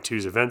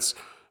 2022's events,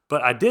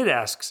 but I did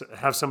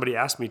have somebody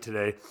ask me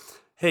today,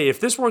 hey, if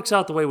this works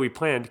out the way we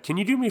planned, can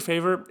you do me a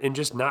favor and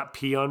just not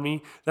pee on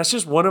me? That's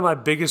just one of my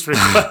biggest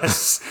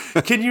requests.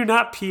 Can you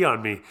not pee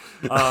on me?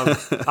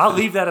 I'll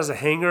leave that as a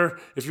hanger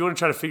if you want to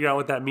try to figure out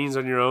what that means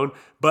on your own.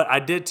 But I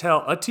did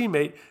tell a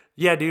teammate,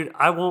 yeah, dude,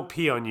 I won't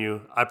pee on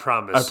you. I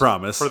promise. I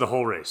promise. For the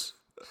whole race.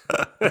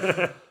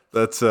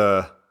 That's,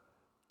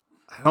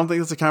 I don't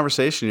think it's a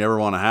conversation you ever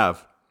want to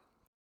have.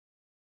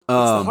 It's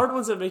the hard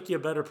ones that make you a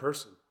better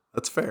person.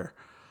 That's fair.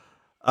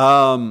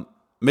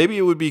 Maybe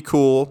it would be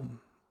cool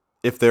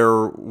if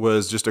there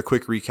was just a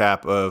quick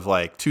recap of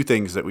like 2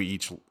 things that we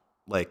each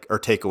like, or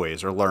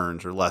takeaways or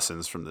learned or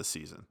lessons from this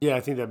season. Yeah,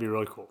 I think that'd be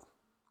really cool.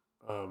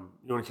 You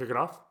want to kick it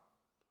off?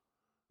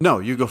 No,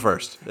 you go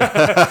first.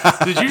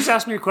 Did you just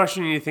ask me a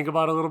question you need to think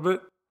about a little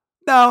bit?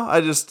 No, I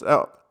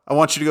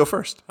want you to go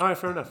first. All right,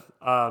 fair enough.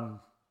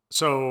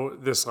 So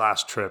this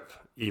last trip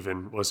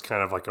even was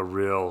kind of like a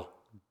real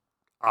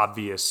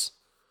obvious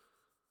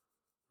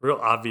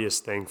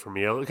thing for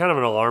me. Kind of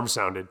an alarm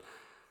sounded.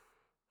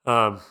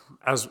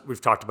 As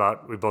we've talked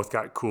about, we both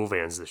got cool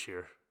vans this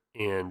year,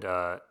 and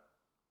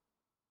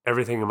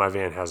everything in my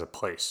van has a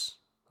place,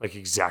 like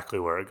exactly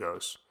where it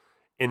goes.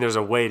 And there's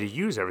a way to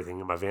use everything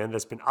in my van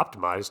that's been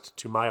optimized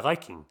to my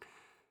liking.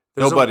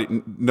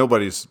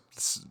 Nobody's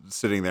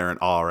sitting there in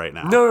awe right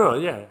now. No,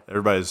 yeah.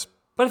 Everybody's.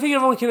 But I think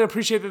everyone can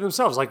appreciate it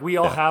themselves. Like, we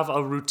all have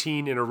a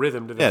routine and a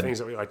rhythm to the things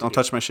that we like to do. Don't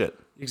touch my shit.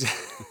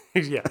 Exactly.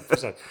 Yeah,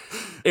 100%.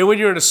 And when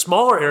you're in a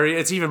smaller area,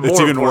 it's even more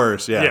important.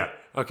 Worse, yeah. Yeah,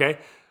 okay.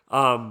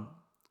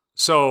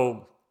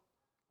 So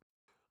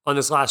on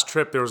this last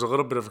trip, there was a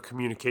little bit of a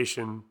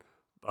communication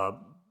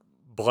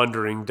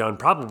blundering done,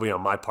 probably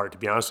on my part, to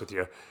be honest with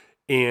you.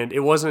 And it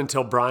wasn't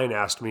until Brian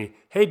asked me,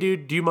 hey,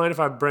 dude, do you mind if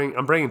I'm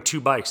bringing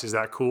 2 bikes? Is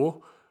that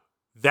cool?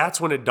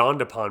 That's when it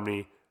dawned upon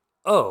me,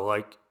 oh,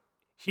 like,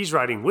 he's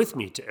riding with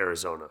me to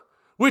Arizona,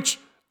 which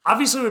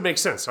obviously would make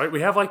sense, right?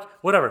 We have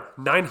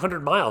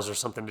 900 miles or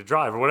something to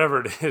drive or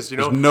whatever it is.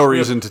 There's no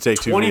reason to take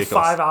 2 vehicles.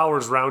 25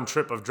 hours round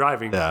trip of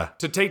driving. Yeah.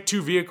 To take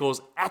 2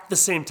 vehicles at the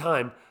same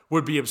time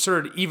would be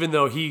absurd, even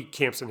though he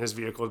camps in his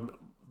vehicle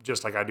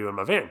just like I do in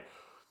my van.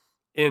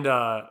 And,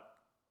 I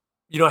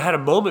had a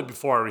moment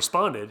before I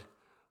responded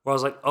where I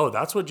was like, oh,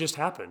 that's what just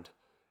happened.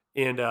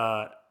 And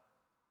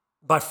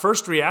my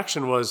first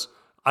reaction was,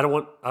 I don't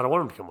want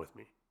him to come with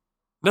me.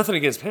 Nothing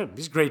against him.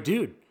 He's a great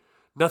dude.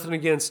 Nothing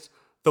against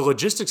the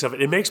logistics of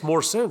it. It makes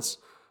more sense.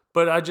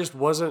 But I just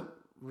wasn't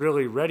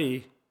really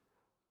ready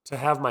to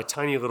have my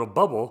tiny little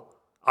bubble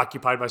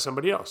occupied by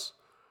somebody else.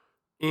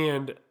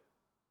 And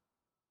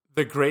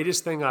the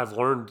greatest thing I've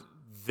learned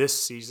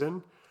this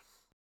season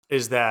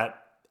is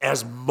that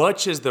as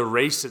much as the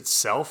race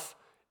itself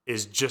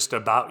is just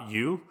about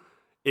you,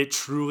 it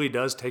truly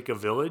does take a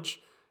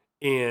village.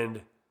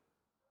 And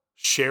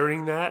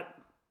sharing that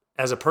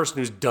as a person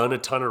who's done a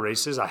ton of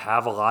races, I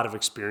have a lot of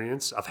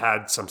experience. I've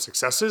had some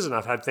successes and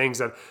I've had things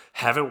that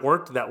haven't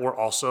worked that were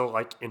also,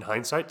 like, in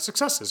hindsight,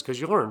 successes because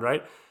you learned,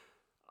 right?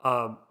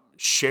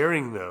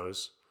 Sharing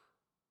those,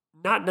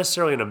 not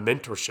necessarily in a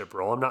mentorship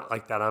role. I'm not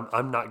like that.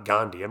 I'm not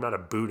Gandhi. I'm not a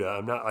Buddha.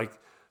 I'm not like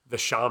the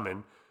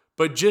shaman,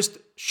 but just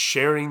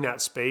sharing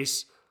that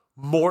space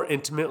more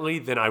intimately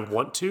than I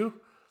want to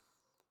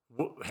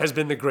has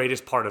been the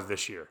greatest part of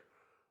this year.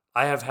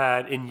 I have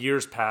had in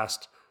years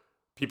past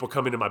people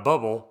come into my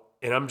bubble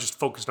and I'm just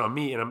focused on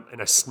me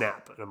and I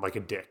snap and I'm like a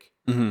dick.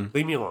 Mm-hmm.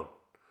 Leave me alone.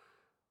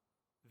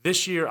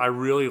 This year, I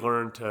really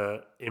learned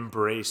to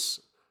embrace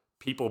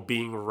people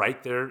being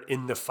right there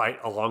in the fight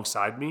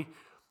alongside me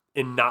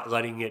and not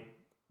letting it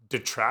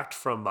detract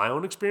from my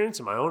own experience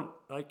and my own,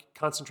 like,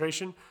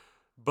 concentration,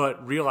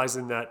 but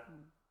realizing that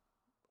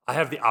I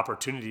have the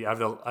opportunity, I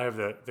have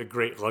the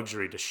great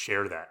luxury to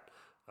share that.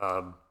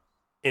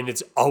 And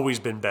it's always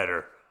been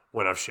better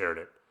when I've shared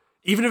it.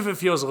 Even if it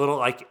feels a little,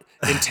 like,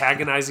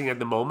 antagonizing at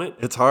the moment.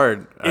 It's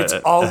hard. It's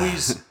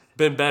always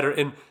been better.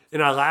 And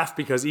I laugh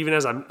because even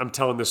as I'm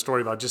telling this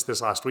story about just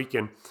this last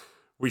weekend,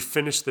 we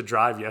finished the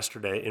drive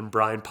yesterday and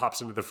Brian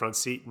pops into the front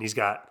seat and he's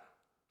got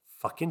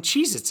fucking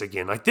Cheez-Its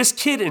again. Like, this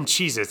kid and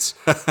Cheez-Its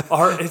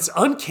it's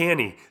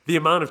uncanny the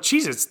amount of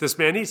Cheez-Its this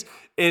man eats.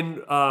 And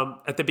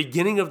at the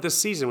beginning of this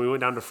season, we went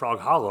down to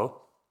Frog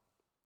Hollow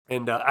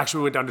and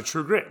actually we went down to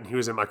True Grit and he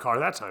was in my car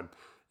that time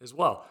as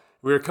well.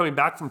 We were coming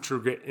back from True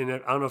Grit, and I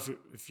don't know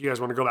if you guys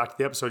want to go back to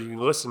the episode, you can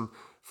listen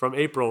from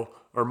April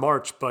or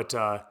March, but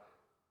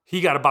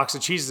he got a box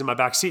of Cheez-Its in my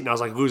back seat, and I was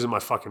like losing my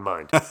fucking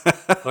mind.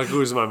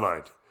 Losing my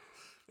mind.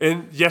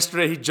 And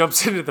yesterday he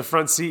jumps into the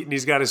front seat, and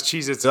he's got his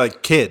Cheez-Its. You're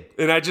like, kid,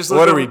 and I just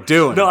what are we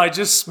doing? No, I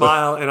just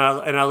smile, and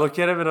I look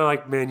at him, and I'm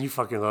like, man, you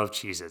fucking love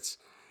Cheez-Its.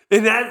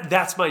 And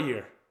that's my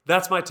year.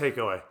 That's my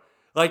takeaway.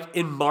 Like,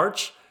 in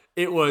March,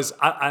 it was,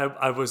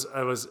 I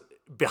was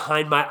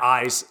behind my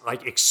eyes,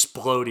 like,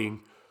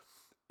 exploding.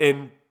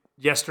 And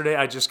yesterday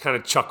I just kind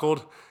of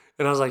chuckled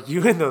and I was like,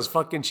 you and those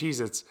fucking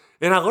Cheez-Its.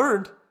 And I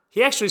learned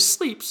he actually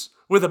sleeps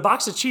with a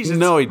box of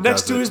Cheez-Its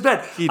next to his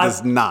bed. He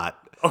does not.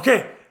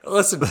 Okay,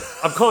 listen,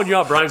 I'm calling you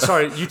out, Brian.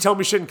 Sorry. You tell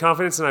me shit in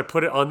confidence and I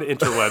put it on the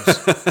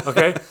interwebs.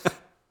 Okay?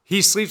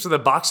 He sleeps with a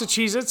box of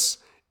Cheez-Its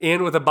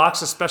and with a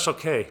box of Special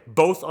K,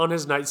 both on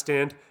his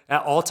nightstand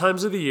at all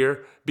times of the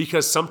year,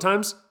 because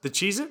sometimes the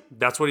Cheez-It,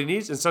 that's what he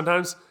needs, and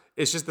sometimes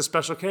it's just the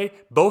Special K.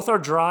 Both are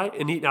dry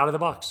and eaten out of the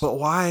box. But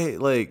why,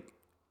 like...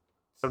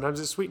 Sometimes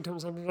it's sweet,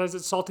 and sometimes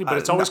it's salty, but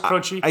it's always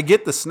crunchy. I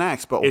get the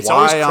snacks, but it's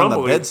why on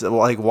the bedside?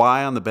 Like,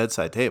 why on the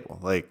bedside table?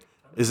 Like,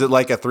 is it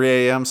like a 3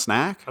 a.m.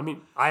 snack? I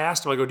mean, I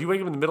asked him, I go, do you wake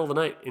up in the middle of the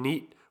night and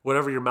eat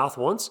whatever your mouth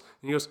wants?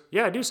 And he goes,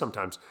 yeah, I do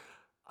sometimes.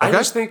 Okay. I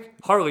just think,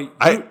 Harley,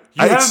 you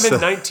haven't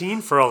been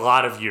 19 for a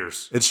lot of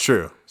years. It's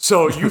true.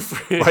 So you...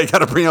 Why you got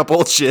to bring up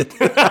old shit?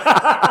 It's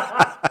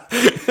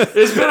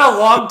been a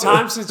long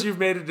time since you've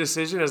made a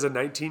decision as a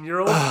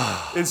 19-year-old.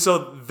 And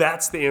so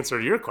that's the answer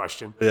to your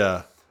question.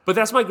 Yeah. But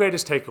that's my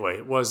greatest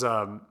takeaway was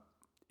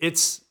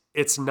it's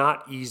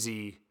not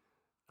easy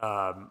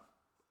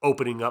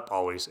opening up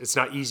always. It's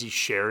not easy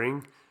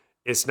sharing.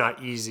 It's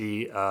not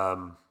easy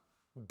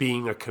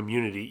being a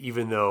community,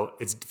 even though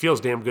it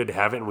feels damn good to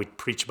have it, and we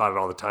preach about it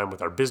all the time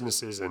with our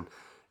businesses and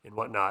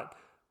whatnot.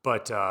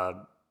 But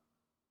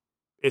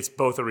it's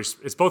both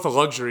a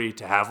luxury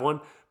to have one,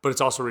 but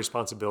it's also a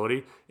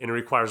responsibility, and it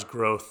requires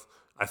growth,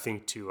 I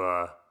think,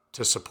 to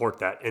support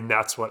that. And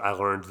that's what I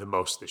learned the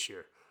most this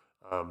year.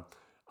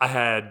 I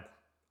had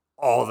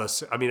all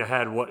this. I mean, I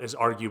had what is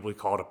arguably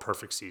called a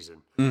perfect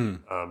season.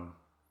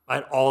 I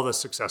had all the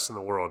success in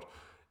the world,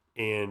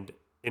 and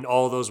in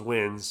all those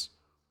wins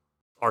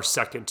are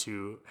second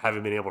to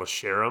having been able to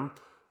share them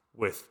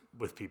with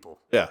people.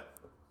 Yeah,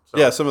 so.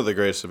 Yeah. Some of the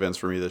greatest events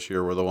for me this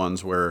year were the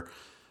ones where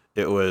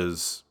it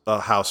was a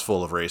house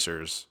full of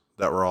racers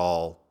that were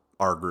all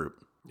our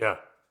group. Yeah,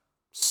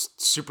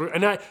 super.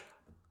 And I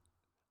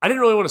didn't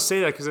really want to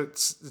say that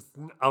because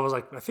I was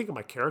like, I think of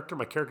my character.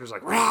 My character's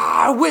like,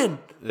 I win.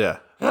 Yeah.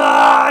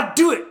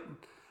 Do it.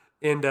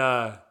 And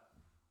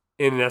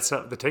that's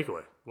not the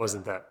takeaway.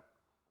 Wasn't that.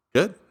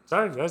 Good.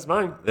 Sorry, that's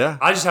mine. Yeah.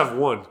 I just have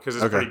one because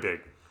it's pretty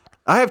big.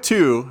 I have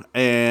two,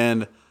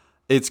 and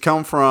it's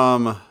come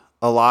from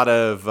a lot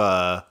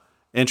of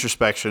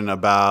introspection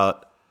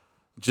about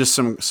just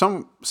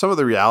some of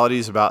the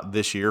realities about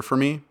this year for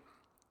me.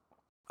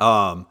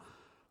 I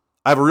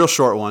have a real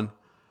short one.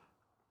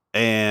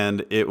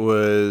 And it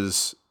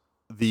was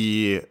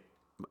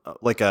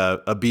like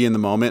a be in the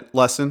moment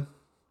lesson.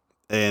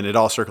 And it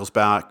all circles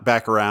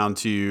back around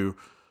to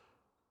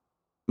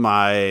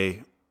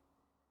my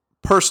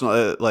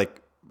personal,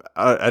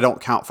 I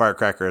don't count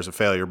Firecracker as a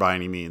failure by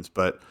any means,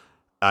 but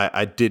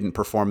I didn't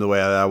perform the way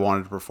that I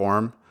wanted to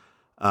perform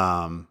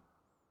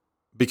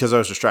because I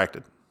was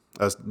distracted.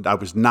 I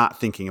was not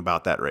thinking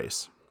about that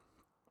race.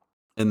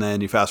 And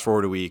then you fast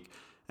forward a week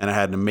and I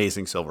had an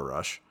amazing Silver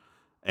Rush.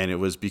 And it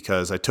was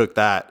because I took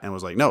that and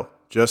was like, no,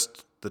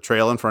 just the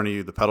trail in front of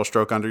you, the pedal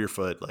stroke under your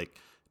foot, like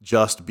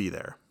just be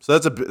there. So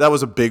that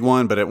was a big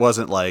one, but it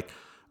wasn't like,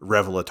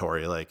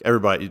 revelatory. Like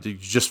everybody, you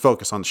just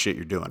focus on the shit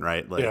you're doing,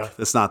 right? Like Yeah.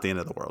 it's not the end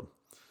of the world.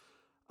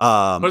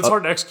 But it's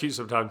hard to execute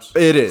sometimes.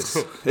 It is.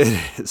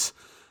 It is.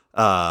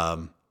 I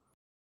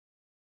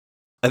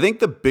think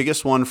the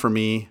biggest one for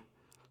me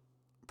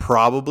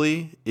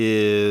probably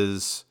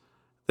is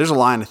there's a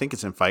line, I think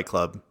it's in Fight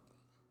Club.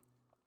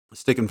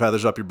 Sticking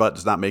feathers up your butt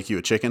does not make you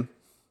a chicken.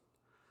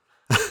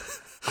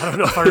 I don't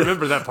know if I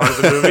remember that part of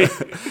the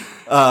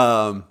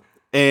movie.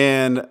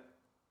 And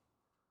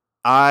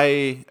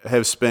I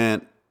have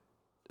spent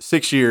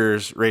 6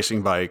 years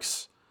racing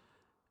bikes,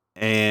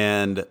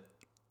 and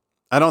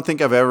I don't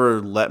think I've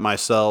ever let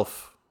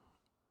myself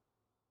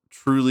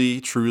truly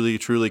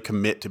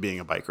commit to being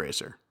a bike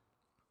racer.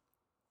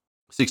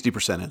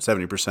 60% in,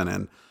 70%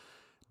 in,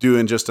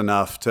 doing just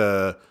enough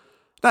to,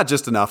 not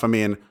just enough. I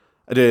mean,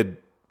 I did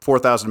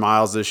 4,000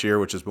 miles this year,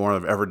 which is more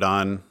than I've ever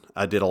done.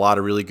 I did a lot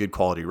of really good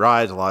quality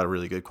rides, a lot of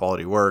really good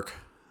quality work.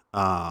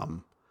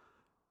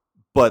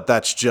 But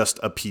that's just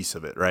a piece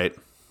of it, right?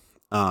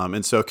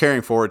 And so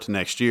carrying forward to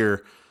next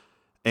year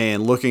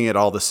and looking at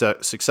all the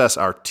success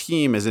our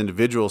team as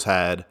individuals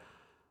had,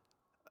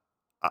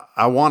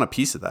 I want a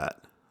piece of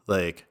that.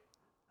 Like,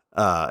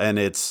 and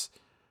it's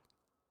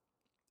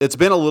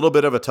been a little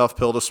bit of a tough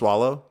pill to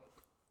swallow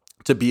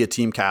to be a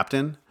team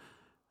captain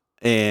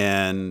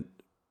and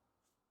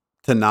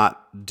to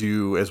not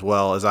do as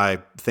well as I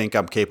think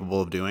I'm capable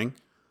of doing.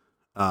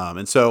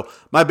 And so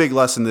my big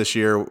lesson this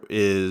year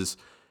is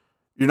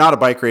you're not a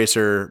bike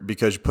racer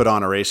because you put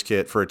on a race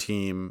kit for a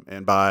team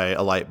and buy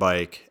a light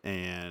bike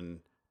and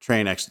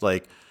train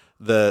like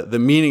the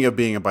meaning of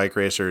being a bike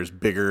racer is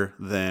bigger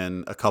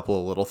than a couple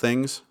of little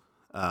things.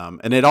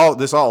 And a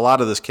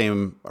lot of this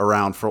came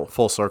around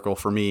full circle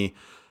for me.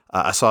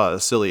 I saw a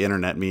silly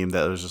internet meme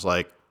that was just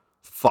like,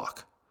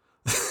 fuck,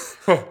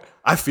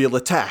 I feel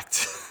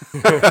attacked.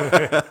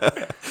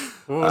 What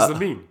was the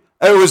meme?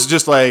 It was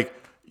just like,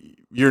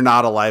 you're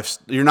not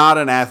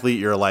an athlete,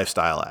 you're a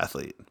lifestyle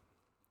athlete.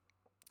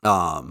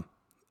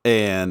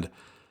 And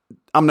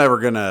I'm never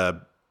going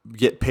to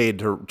get paid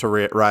to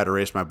ride or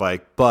race my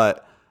bike,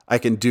 but I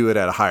can do it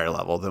at a higher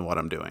level than what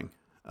I'm doing.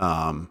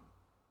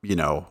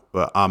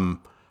 But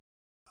I'm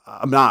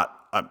not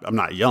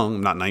young,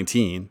 I'm not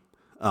 19,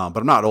 but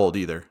I'm not old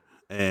either.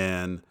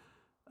 And,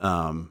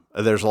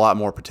 there's a lot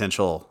more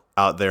potential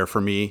out there for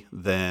me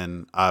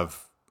than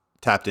I've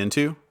tapped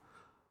into.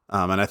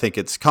 And I think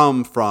it's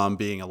come from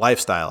being a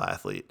lifestyle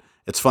athlete.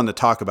 It's fun to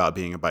talk about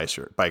being a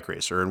bike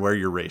racer and wear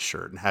your race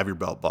shirt and have your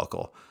belt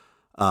buckle.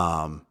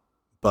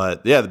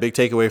 But yeah, the big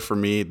takeaway for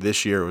me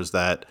this year was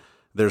that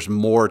there's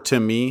more to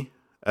me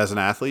as an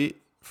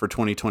athlete for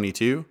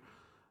 2022.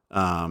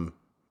 And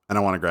I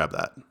want to grab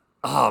that.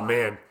 Oh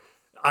man,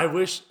 I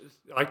wish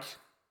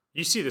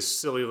you see this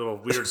silly little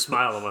weird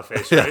smile on my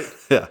face, right?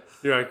 Yeah.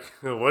 You're like,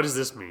 oh, what does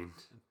this mean?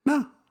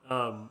 No.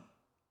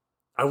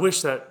 I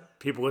wish that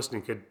people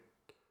listening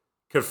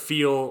could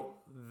feel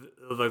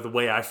the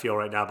way I feel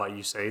right now about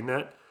you saying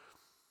that,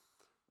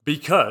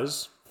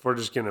 because if we're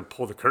just going to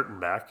pull the curtain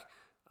back,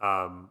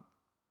 I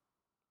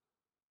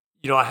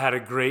had a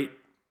great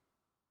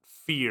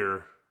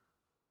fear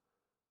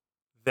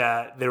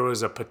that there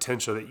was a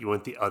potential that you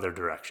went the other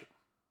direction.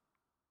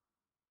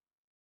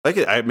 You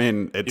know what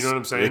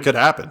I'm saying? It could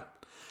happen.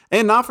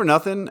 And not for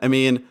nothing. I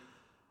mean,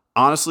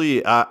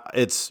 honestly,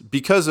 it's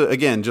because,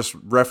 again, just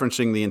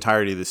referencing the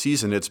entirety of the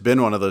season, it's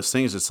been one of those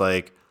things. It's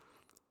like,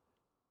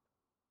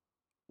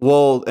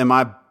 well, am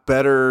I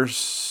better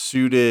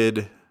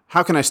suited?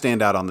 How can I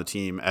stand out on the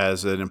team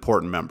as an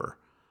important member?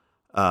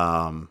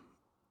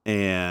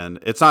 And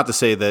it's not to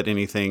say that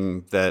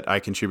anything that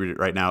I contributed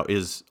right now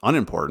is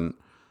unimportant.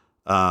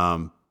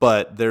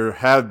 But there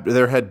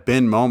had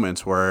been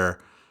moments where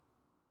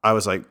I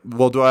was like,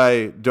 well, do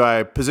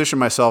I position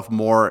myself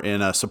more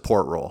in a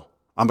support role?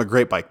 I'm a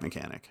great bike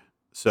mechanic.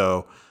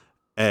 So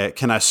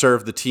can I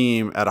serve the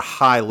team at a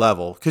high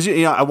level? Because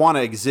I want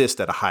to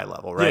exist at a high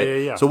level, right?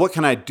 Yeah. So what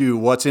can I do?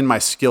 What's in my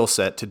skill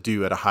set to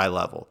do at a high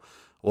level?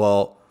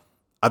 Well,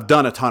 I've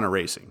done a ton of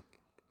racing.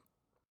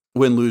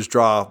 Win, lose,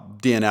 draw,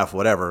 DNF,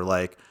 whatever.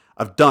 Like,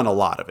 I've done a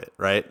lot of it,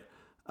 right?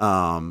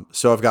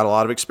 So I've got a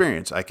lot of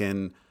experience.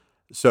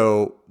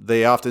 So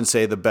they often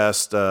say the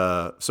best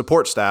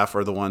support staff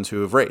are the ones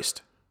who have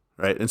raced,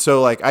 right? And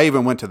so like I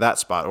even went to that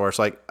spot where it's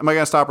like, am I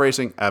going to stop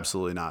racing?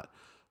 Absolutely not.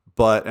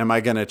 But am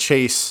I going to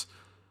chase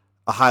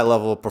a high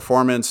level of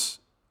performance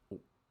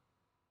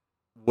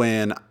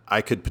when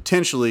I could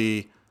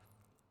potentially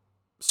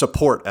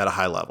support at a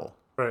high level?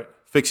 Right.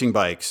 Fixing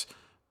bikes,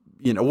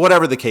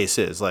 whatever the case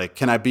is. Like,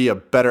 can I be a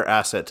better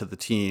asset to the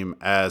team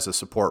as a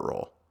support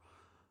role?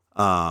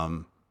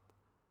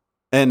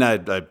 And I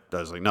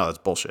was like, no, that's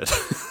bullshit.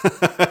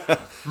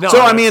 No, so,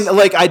 I mean,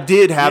 like, I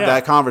did have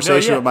that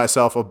conversation yeah. with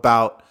myself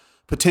about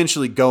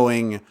potentially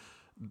going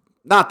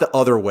not the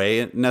other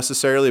way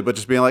necessarily, but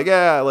just being like,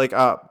 yeah, like,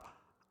 I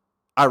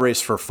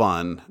race for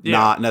fun,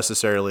 not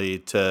necessarily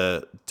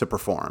to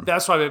perform.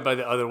 That's what I meant by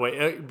the other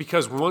way.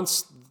 Because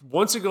once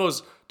it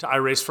goes to I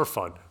race for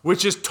fun,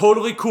 which is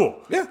totally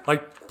cool. Yeah.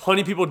 Like,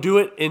 plenty of people do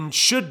it and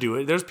should do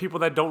it. There's people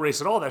that don't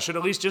race at all that should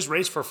at least just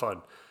race for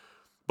fun.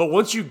 But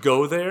once you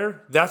go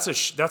there, that's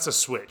a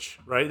switch,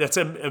 right? That's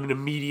an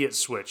immediate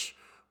switch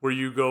where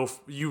you go,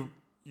 you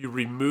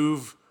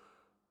remove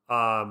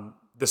the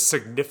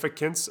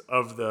significance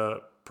of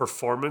the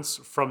performance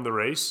from the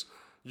race.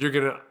 You're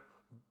gonna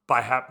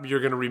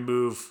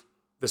remove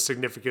the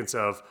significance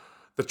of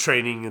the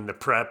training and the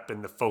prep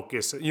and the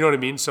focus. You know what I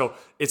mean? So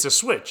it's a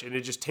switch, and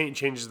it just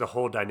changes the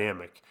whole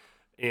dynamic.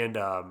 And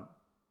I'm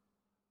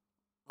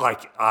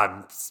like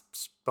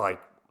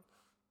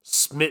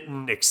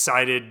smitten,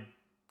 excited,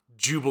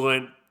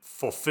 jubilant,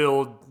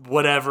 fulfilled,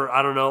 whatever,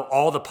 I don't know,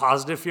 all the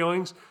positive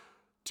feelings,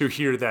 to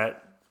hear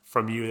that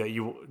from you, that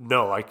you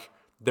know, like,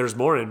 there's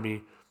more in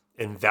me,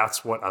 and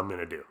that's what I'm going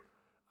to do.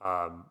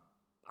 I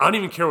don't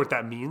even care what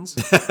that means.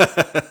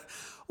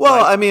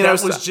 Well, Like, I mean,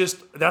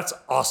 that's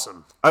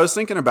awesome. I was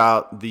thinking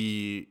about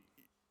the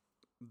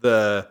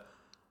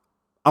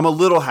I'm a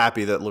little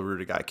happy that La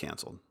Ruta got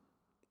canceled.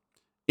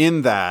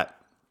 In that,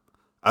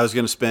 I was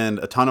going to spend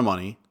a ton of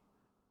money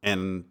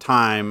and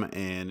time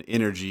and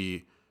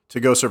energy to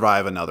go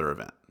survive another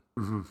event.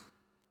 Mm-hmm.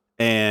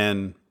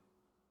 And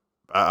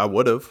I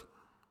would have.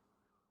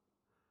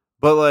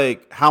 But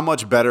like, how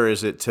much better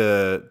is it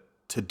to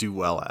do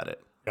well at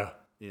it? Yeah.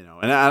 You know,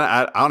 and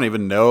I don't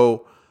even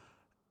know.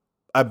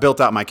 I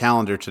built out my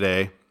calendar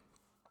today,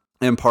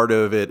 and part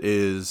of it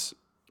is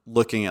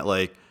looking at,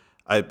 like,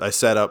 I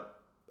set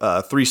up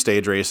 3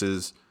 stage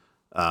races,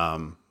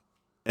 and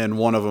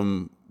one of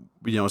them,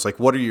 you know, it's like,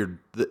 what are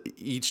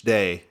each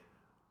day?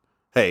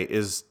 Hey,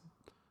 is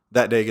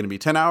that day going to be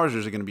 10 hours, or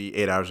is it going to be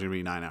 8 hours? Going to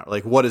be 9 hours?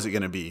 Like, what is it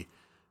going to be?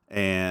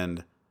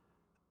 And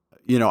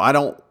you know, I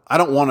don't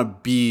want to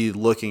be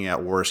looking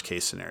at worst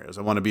case scenarios.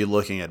 I want to be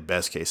looking at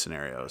best case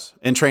scenarios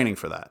and training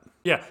for that.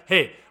 Yeah.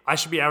 Hey, I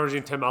should be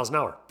averaging 10 miles an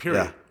hour,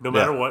 period. Yeah. No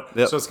matter Yeah. what.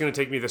 Yep. So it's going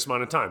to take me this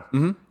amount of time.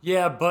 Mm-hmm.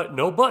 Yeah, but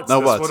no buts. No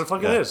That's buts. what it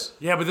fucking Yeah. is.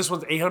 Yeah, but this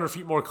one's 800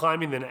 feet more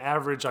climbing than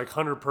average, like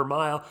 100 per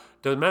mile.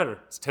 Doesn't matter.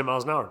 It's 10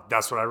 miles an hour.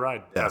 That's what I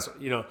ride. Yeah. That's,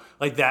 you know,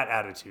 like that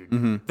attitude.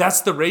 Mm-hmm.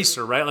 That's the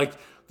racer, right? Like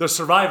the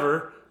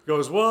survivor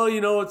goes, well, you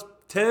know, it's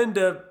 10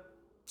 to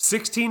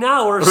 16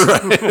 hours.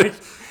 Right.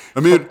 I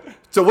mean,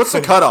 so what's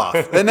the cutoff?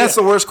 And that's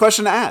the worst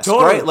question to ask,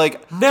 Totally. right?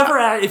 Like, never.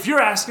 If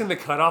you're asking the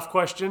cutoff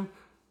question,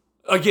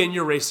 again,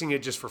 you're racing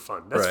it just for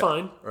fun. That's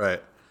fine.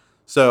 Right.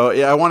 So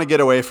yeah, I want to get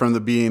away from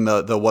being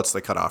the what's the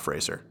cutoff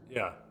racer.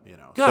 Yeah. You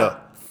know. God,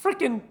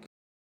 freaking,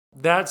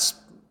 that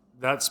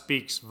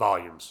speaks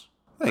volumes.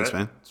 Thanks,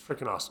 man. It's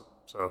freaking awesome.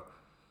 So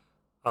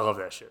I love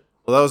that shit.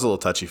 Well, that was a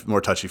little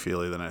more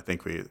touchy-feely than I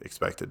think we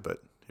expected,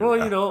 but here we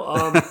Well, are. you know,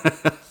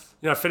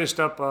 I finished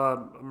up.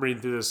 I'm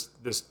reading through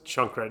this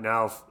chunk right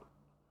now, of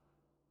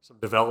some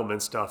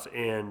development stuff,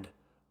 and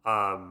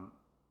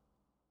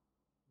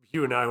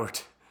you and I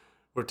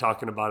were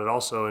talking about it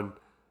also, and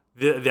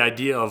the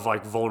idea of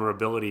like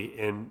vulnerability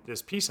in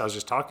this piece I was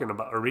just talking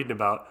about or reading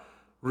about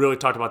really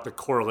talked about the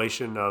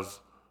correlation of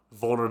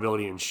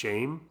vulnerability and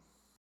shame,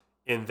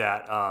 in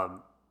that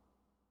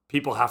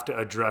people have to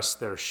address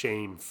their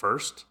shame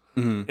first.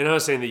 Mm-hmm. And I'm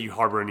not saying that you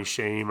harbor any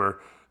shame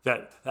or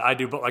that I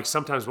do, but like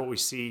sometimes what we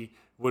see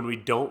when we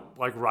don't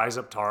like rise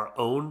up to our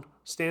own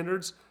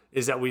standards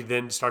is that we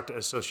then start to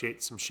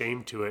associate some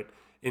shame to it.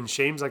 And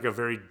shame's like a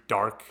very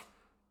dark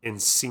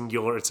and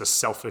singular, it's a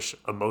selfish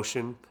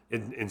emotion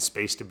in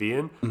space to be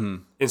in. Mm-hmm.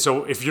 And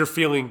so if you're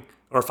feeling,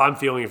 or if I'm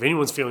feeling, if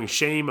anyone's feeling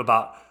shame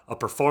about a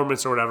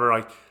performance or whatever,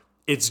 like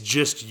it's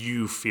just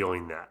you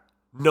feeling that.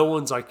 No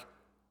one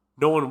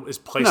is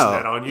placing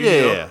that on you. Yeah,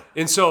 you know? yeah.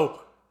 And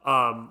so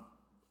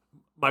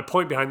my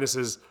point behind this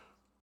is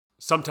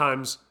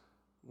sometimes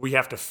we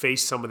have to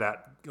face some of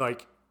that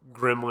like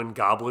gremlin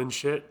goblin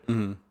shit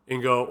and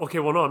go, okay,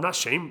 well, no, I'm not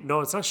shame.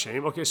 No, it's not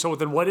shame. Okay, so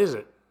then what is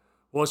it?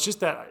 Well, it's just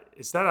that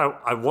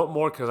I want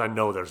more because I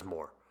know there's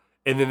more.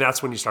 And then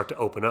that's when you start to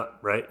open up,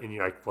 right? And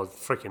you're like, well,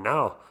 freaking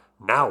now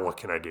what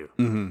can I do?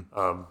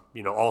 Mm-hmm.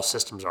 You know, all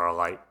systems are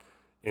alight.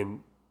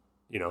 And,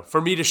 you know,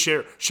 for me to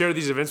share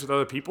these events with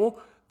other people,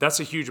 that's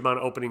a huge amount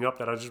of opening up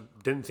that I just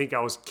didn't think I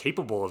was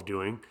capable of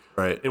doing.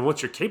 Right. And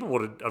once you're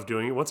capable of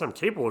doing it, once I'm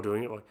capable of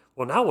doing it, like,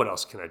 well, now what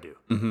else can I do?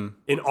 Mm-hmm.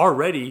 And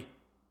already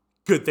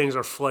good things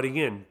are flooding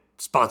in,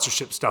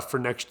 sponsorship stuff for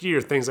next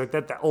year, things like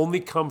that only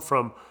come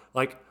from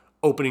like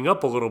opening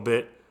up a little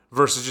bit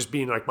versus just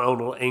being like my own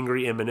little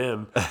angry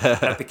Eminem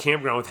at the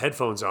campground with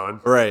headphones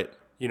on. Right.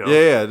 You know.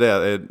 Yeah.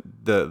 The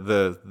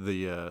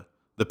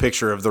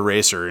picture of the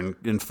racer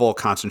in full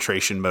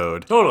concentration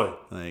mode. Totally.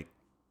 Like,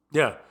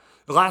 Yeah.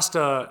 The last,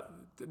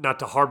 not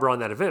to harbor on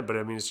that event, but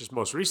I mean, it's just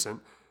most recent.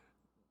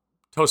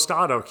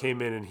 Tostado came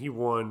in and he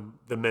won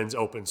the men's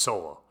open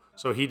solo.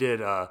 So he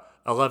did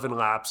 11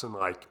 laps in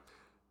like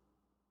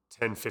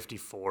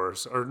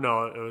 10:54, or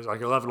no, it was like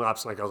 11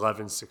 laps in like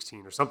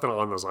 11:16 or something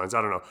along those lines.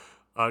 I don't know.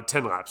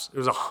 10 laps. It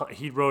was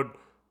he rode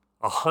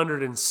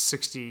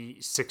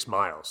 166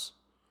 miles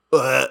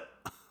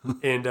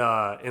and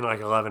in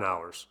like 11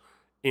 hours.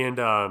 And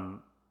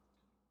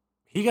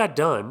he got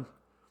done.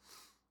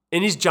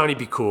 And he's Johnny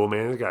Be Cool,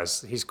 man.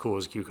 He's cool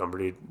as a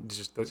cucumber.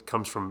 That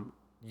comes from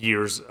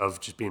years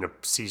of just being a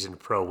seasoned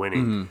pro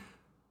winning. Mm-hmm.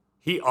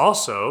 He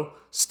also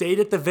stayed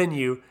at the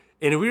venue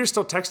And we were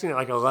still texting at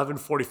like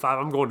 11:45.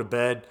 I'm going to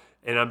bed,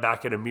 and I'm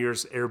back at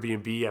Amir's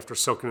Airbnb after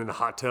soaking in the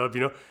hot tub.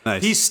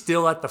 Nice. He's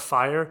still at the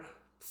fire,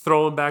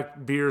 throwing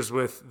back beers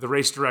with the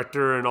race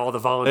director and all the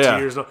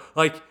volunteers. Yeah.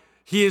 Like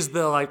he is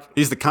the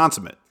he's the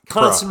consummate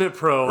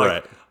pro. Like,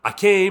 Right. I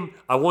came,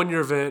 I won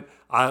your event.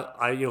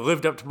 I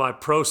lived up to my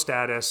pro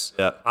status.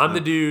 Yeah. I'm the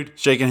dude,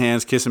 shaking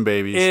hands, kissing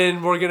babies.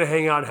 and we're gonna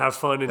hang out and have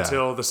fun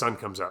until the sun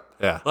comes up.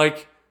 Yeah.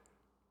 Like,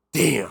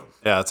 damn.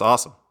 Yeah, it's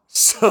awesome.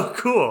 So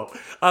cool.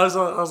 I was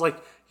like,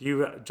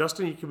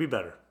 Justin, you can be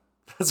better.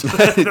 That's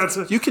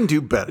what You can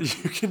do better.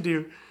 you can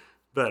do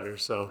better.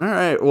 So All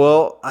right.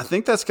 Well, I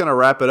think that's going to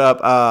wrap it up.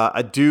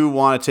 I do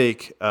want to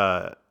take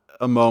a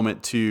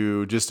moment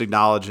to just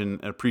acknowledge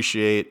and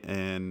appreciate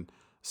and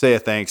say a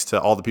thanks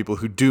to all the people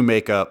who do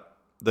make up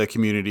the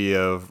community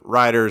of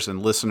riders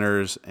and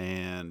listeners.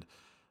 And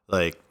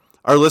like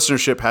our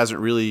listenership hasn't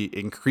really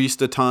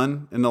increased a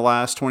ton in the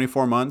last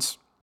 24 months.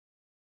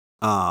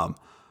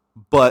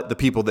 But the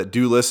people that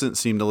do listen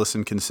seem to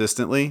listen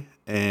consistently,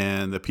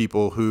 and the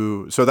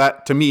people so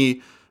that to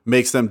me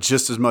makes them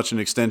just as much an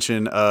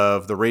extension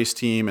of the race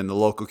team and the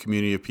local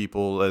community of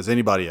people as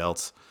anybody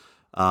else.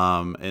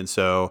 And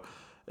so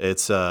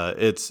it's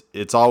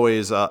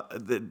always,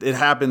 it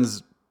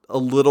happens a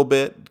little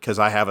bit because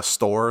I have a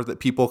store that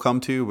people come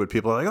to, but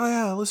people are like, oh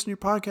yeah, I listen to your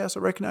podcast. I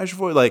recognize your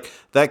voice. Like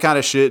that kind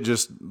of shit.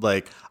 Just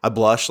like I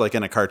blush like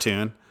in a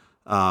cartoon.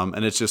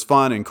 And it's just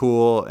fun and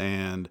cool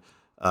and,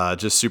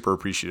 just super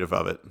appreciative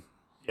of it.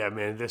 yeah,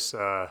 man, this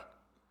hell,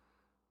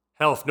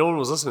 if no one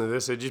was listening to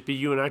this, it'd just be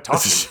you and I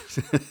talking.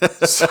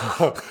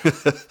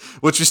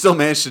 Which we still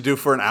managed to do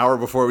for an hour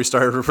before we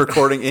started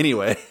recording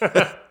anyway.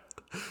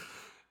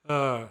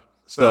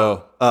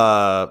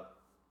 So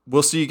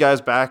we'll see you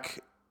guys back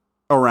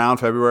around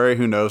February.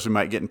 Who knows? We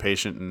might get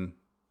impatient and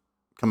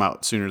come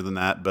out sooner than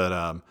that.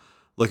 But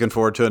looking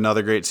forward to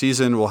another great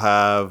season. We'll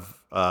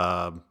have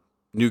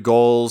new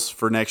goals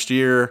for next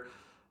year.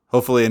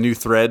 Hopefully a new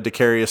thread to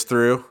carry us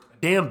through.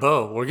 Damn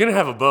bow. We're gonna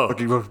have a bow.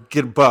 We'll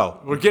get a bow.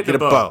 We're getting a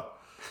bow.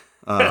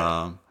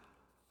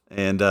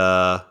 And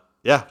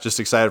yeah, just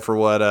excited for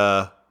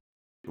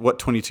what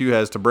 22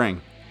 has to bring.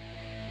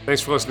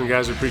 Thanks for listening,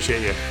 guys. We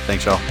appreciate you.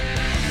 Thanks, y'all.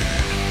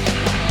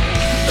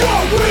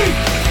 You're weak,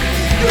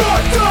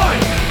 you're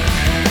done.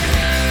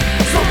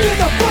 So get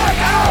the fuck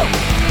out.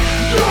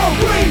 You're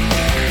weak,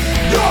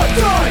 you're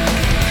done.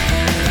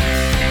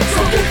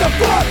 So get the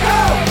fuck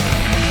out.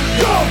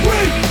 You're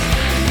weak,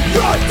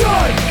 you're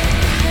done.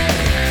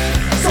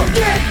 So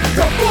get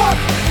the fuck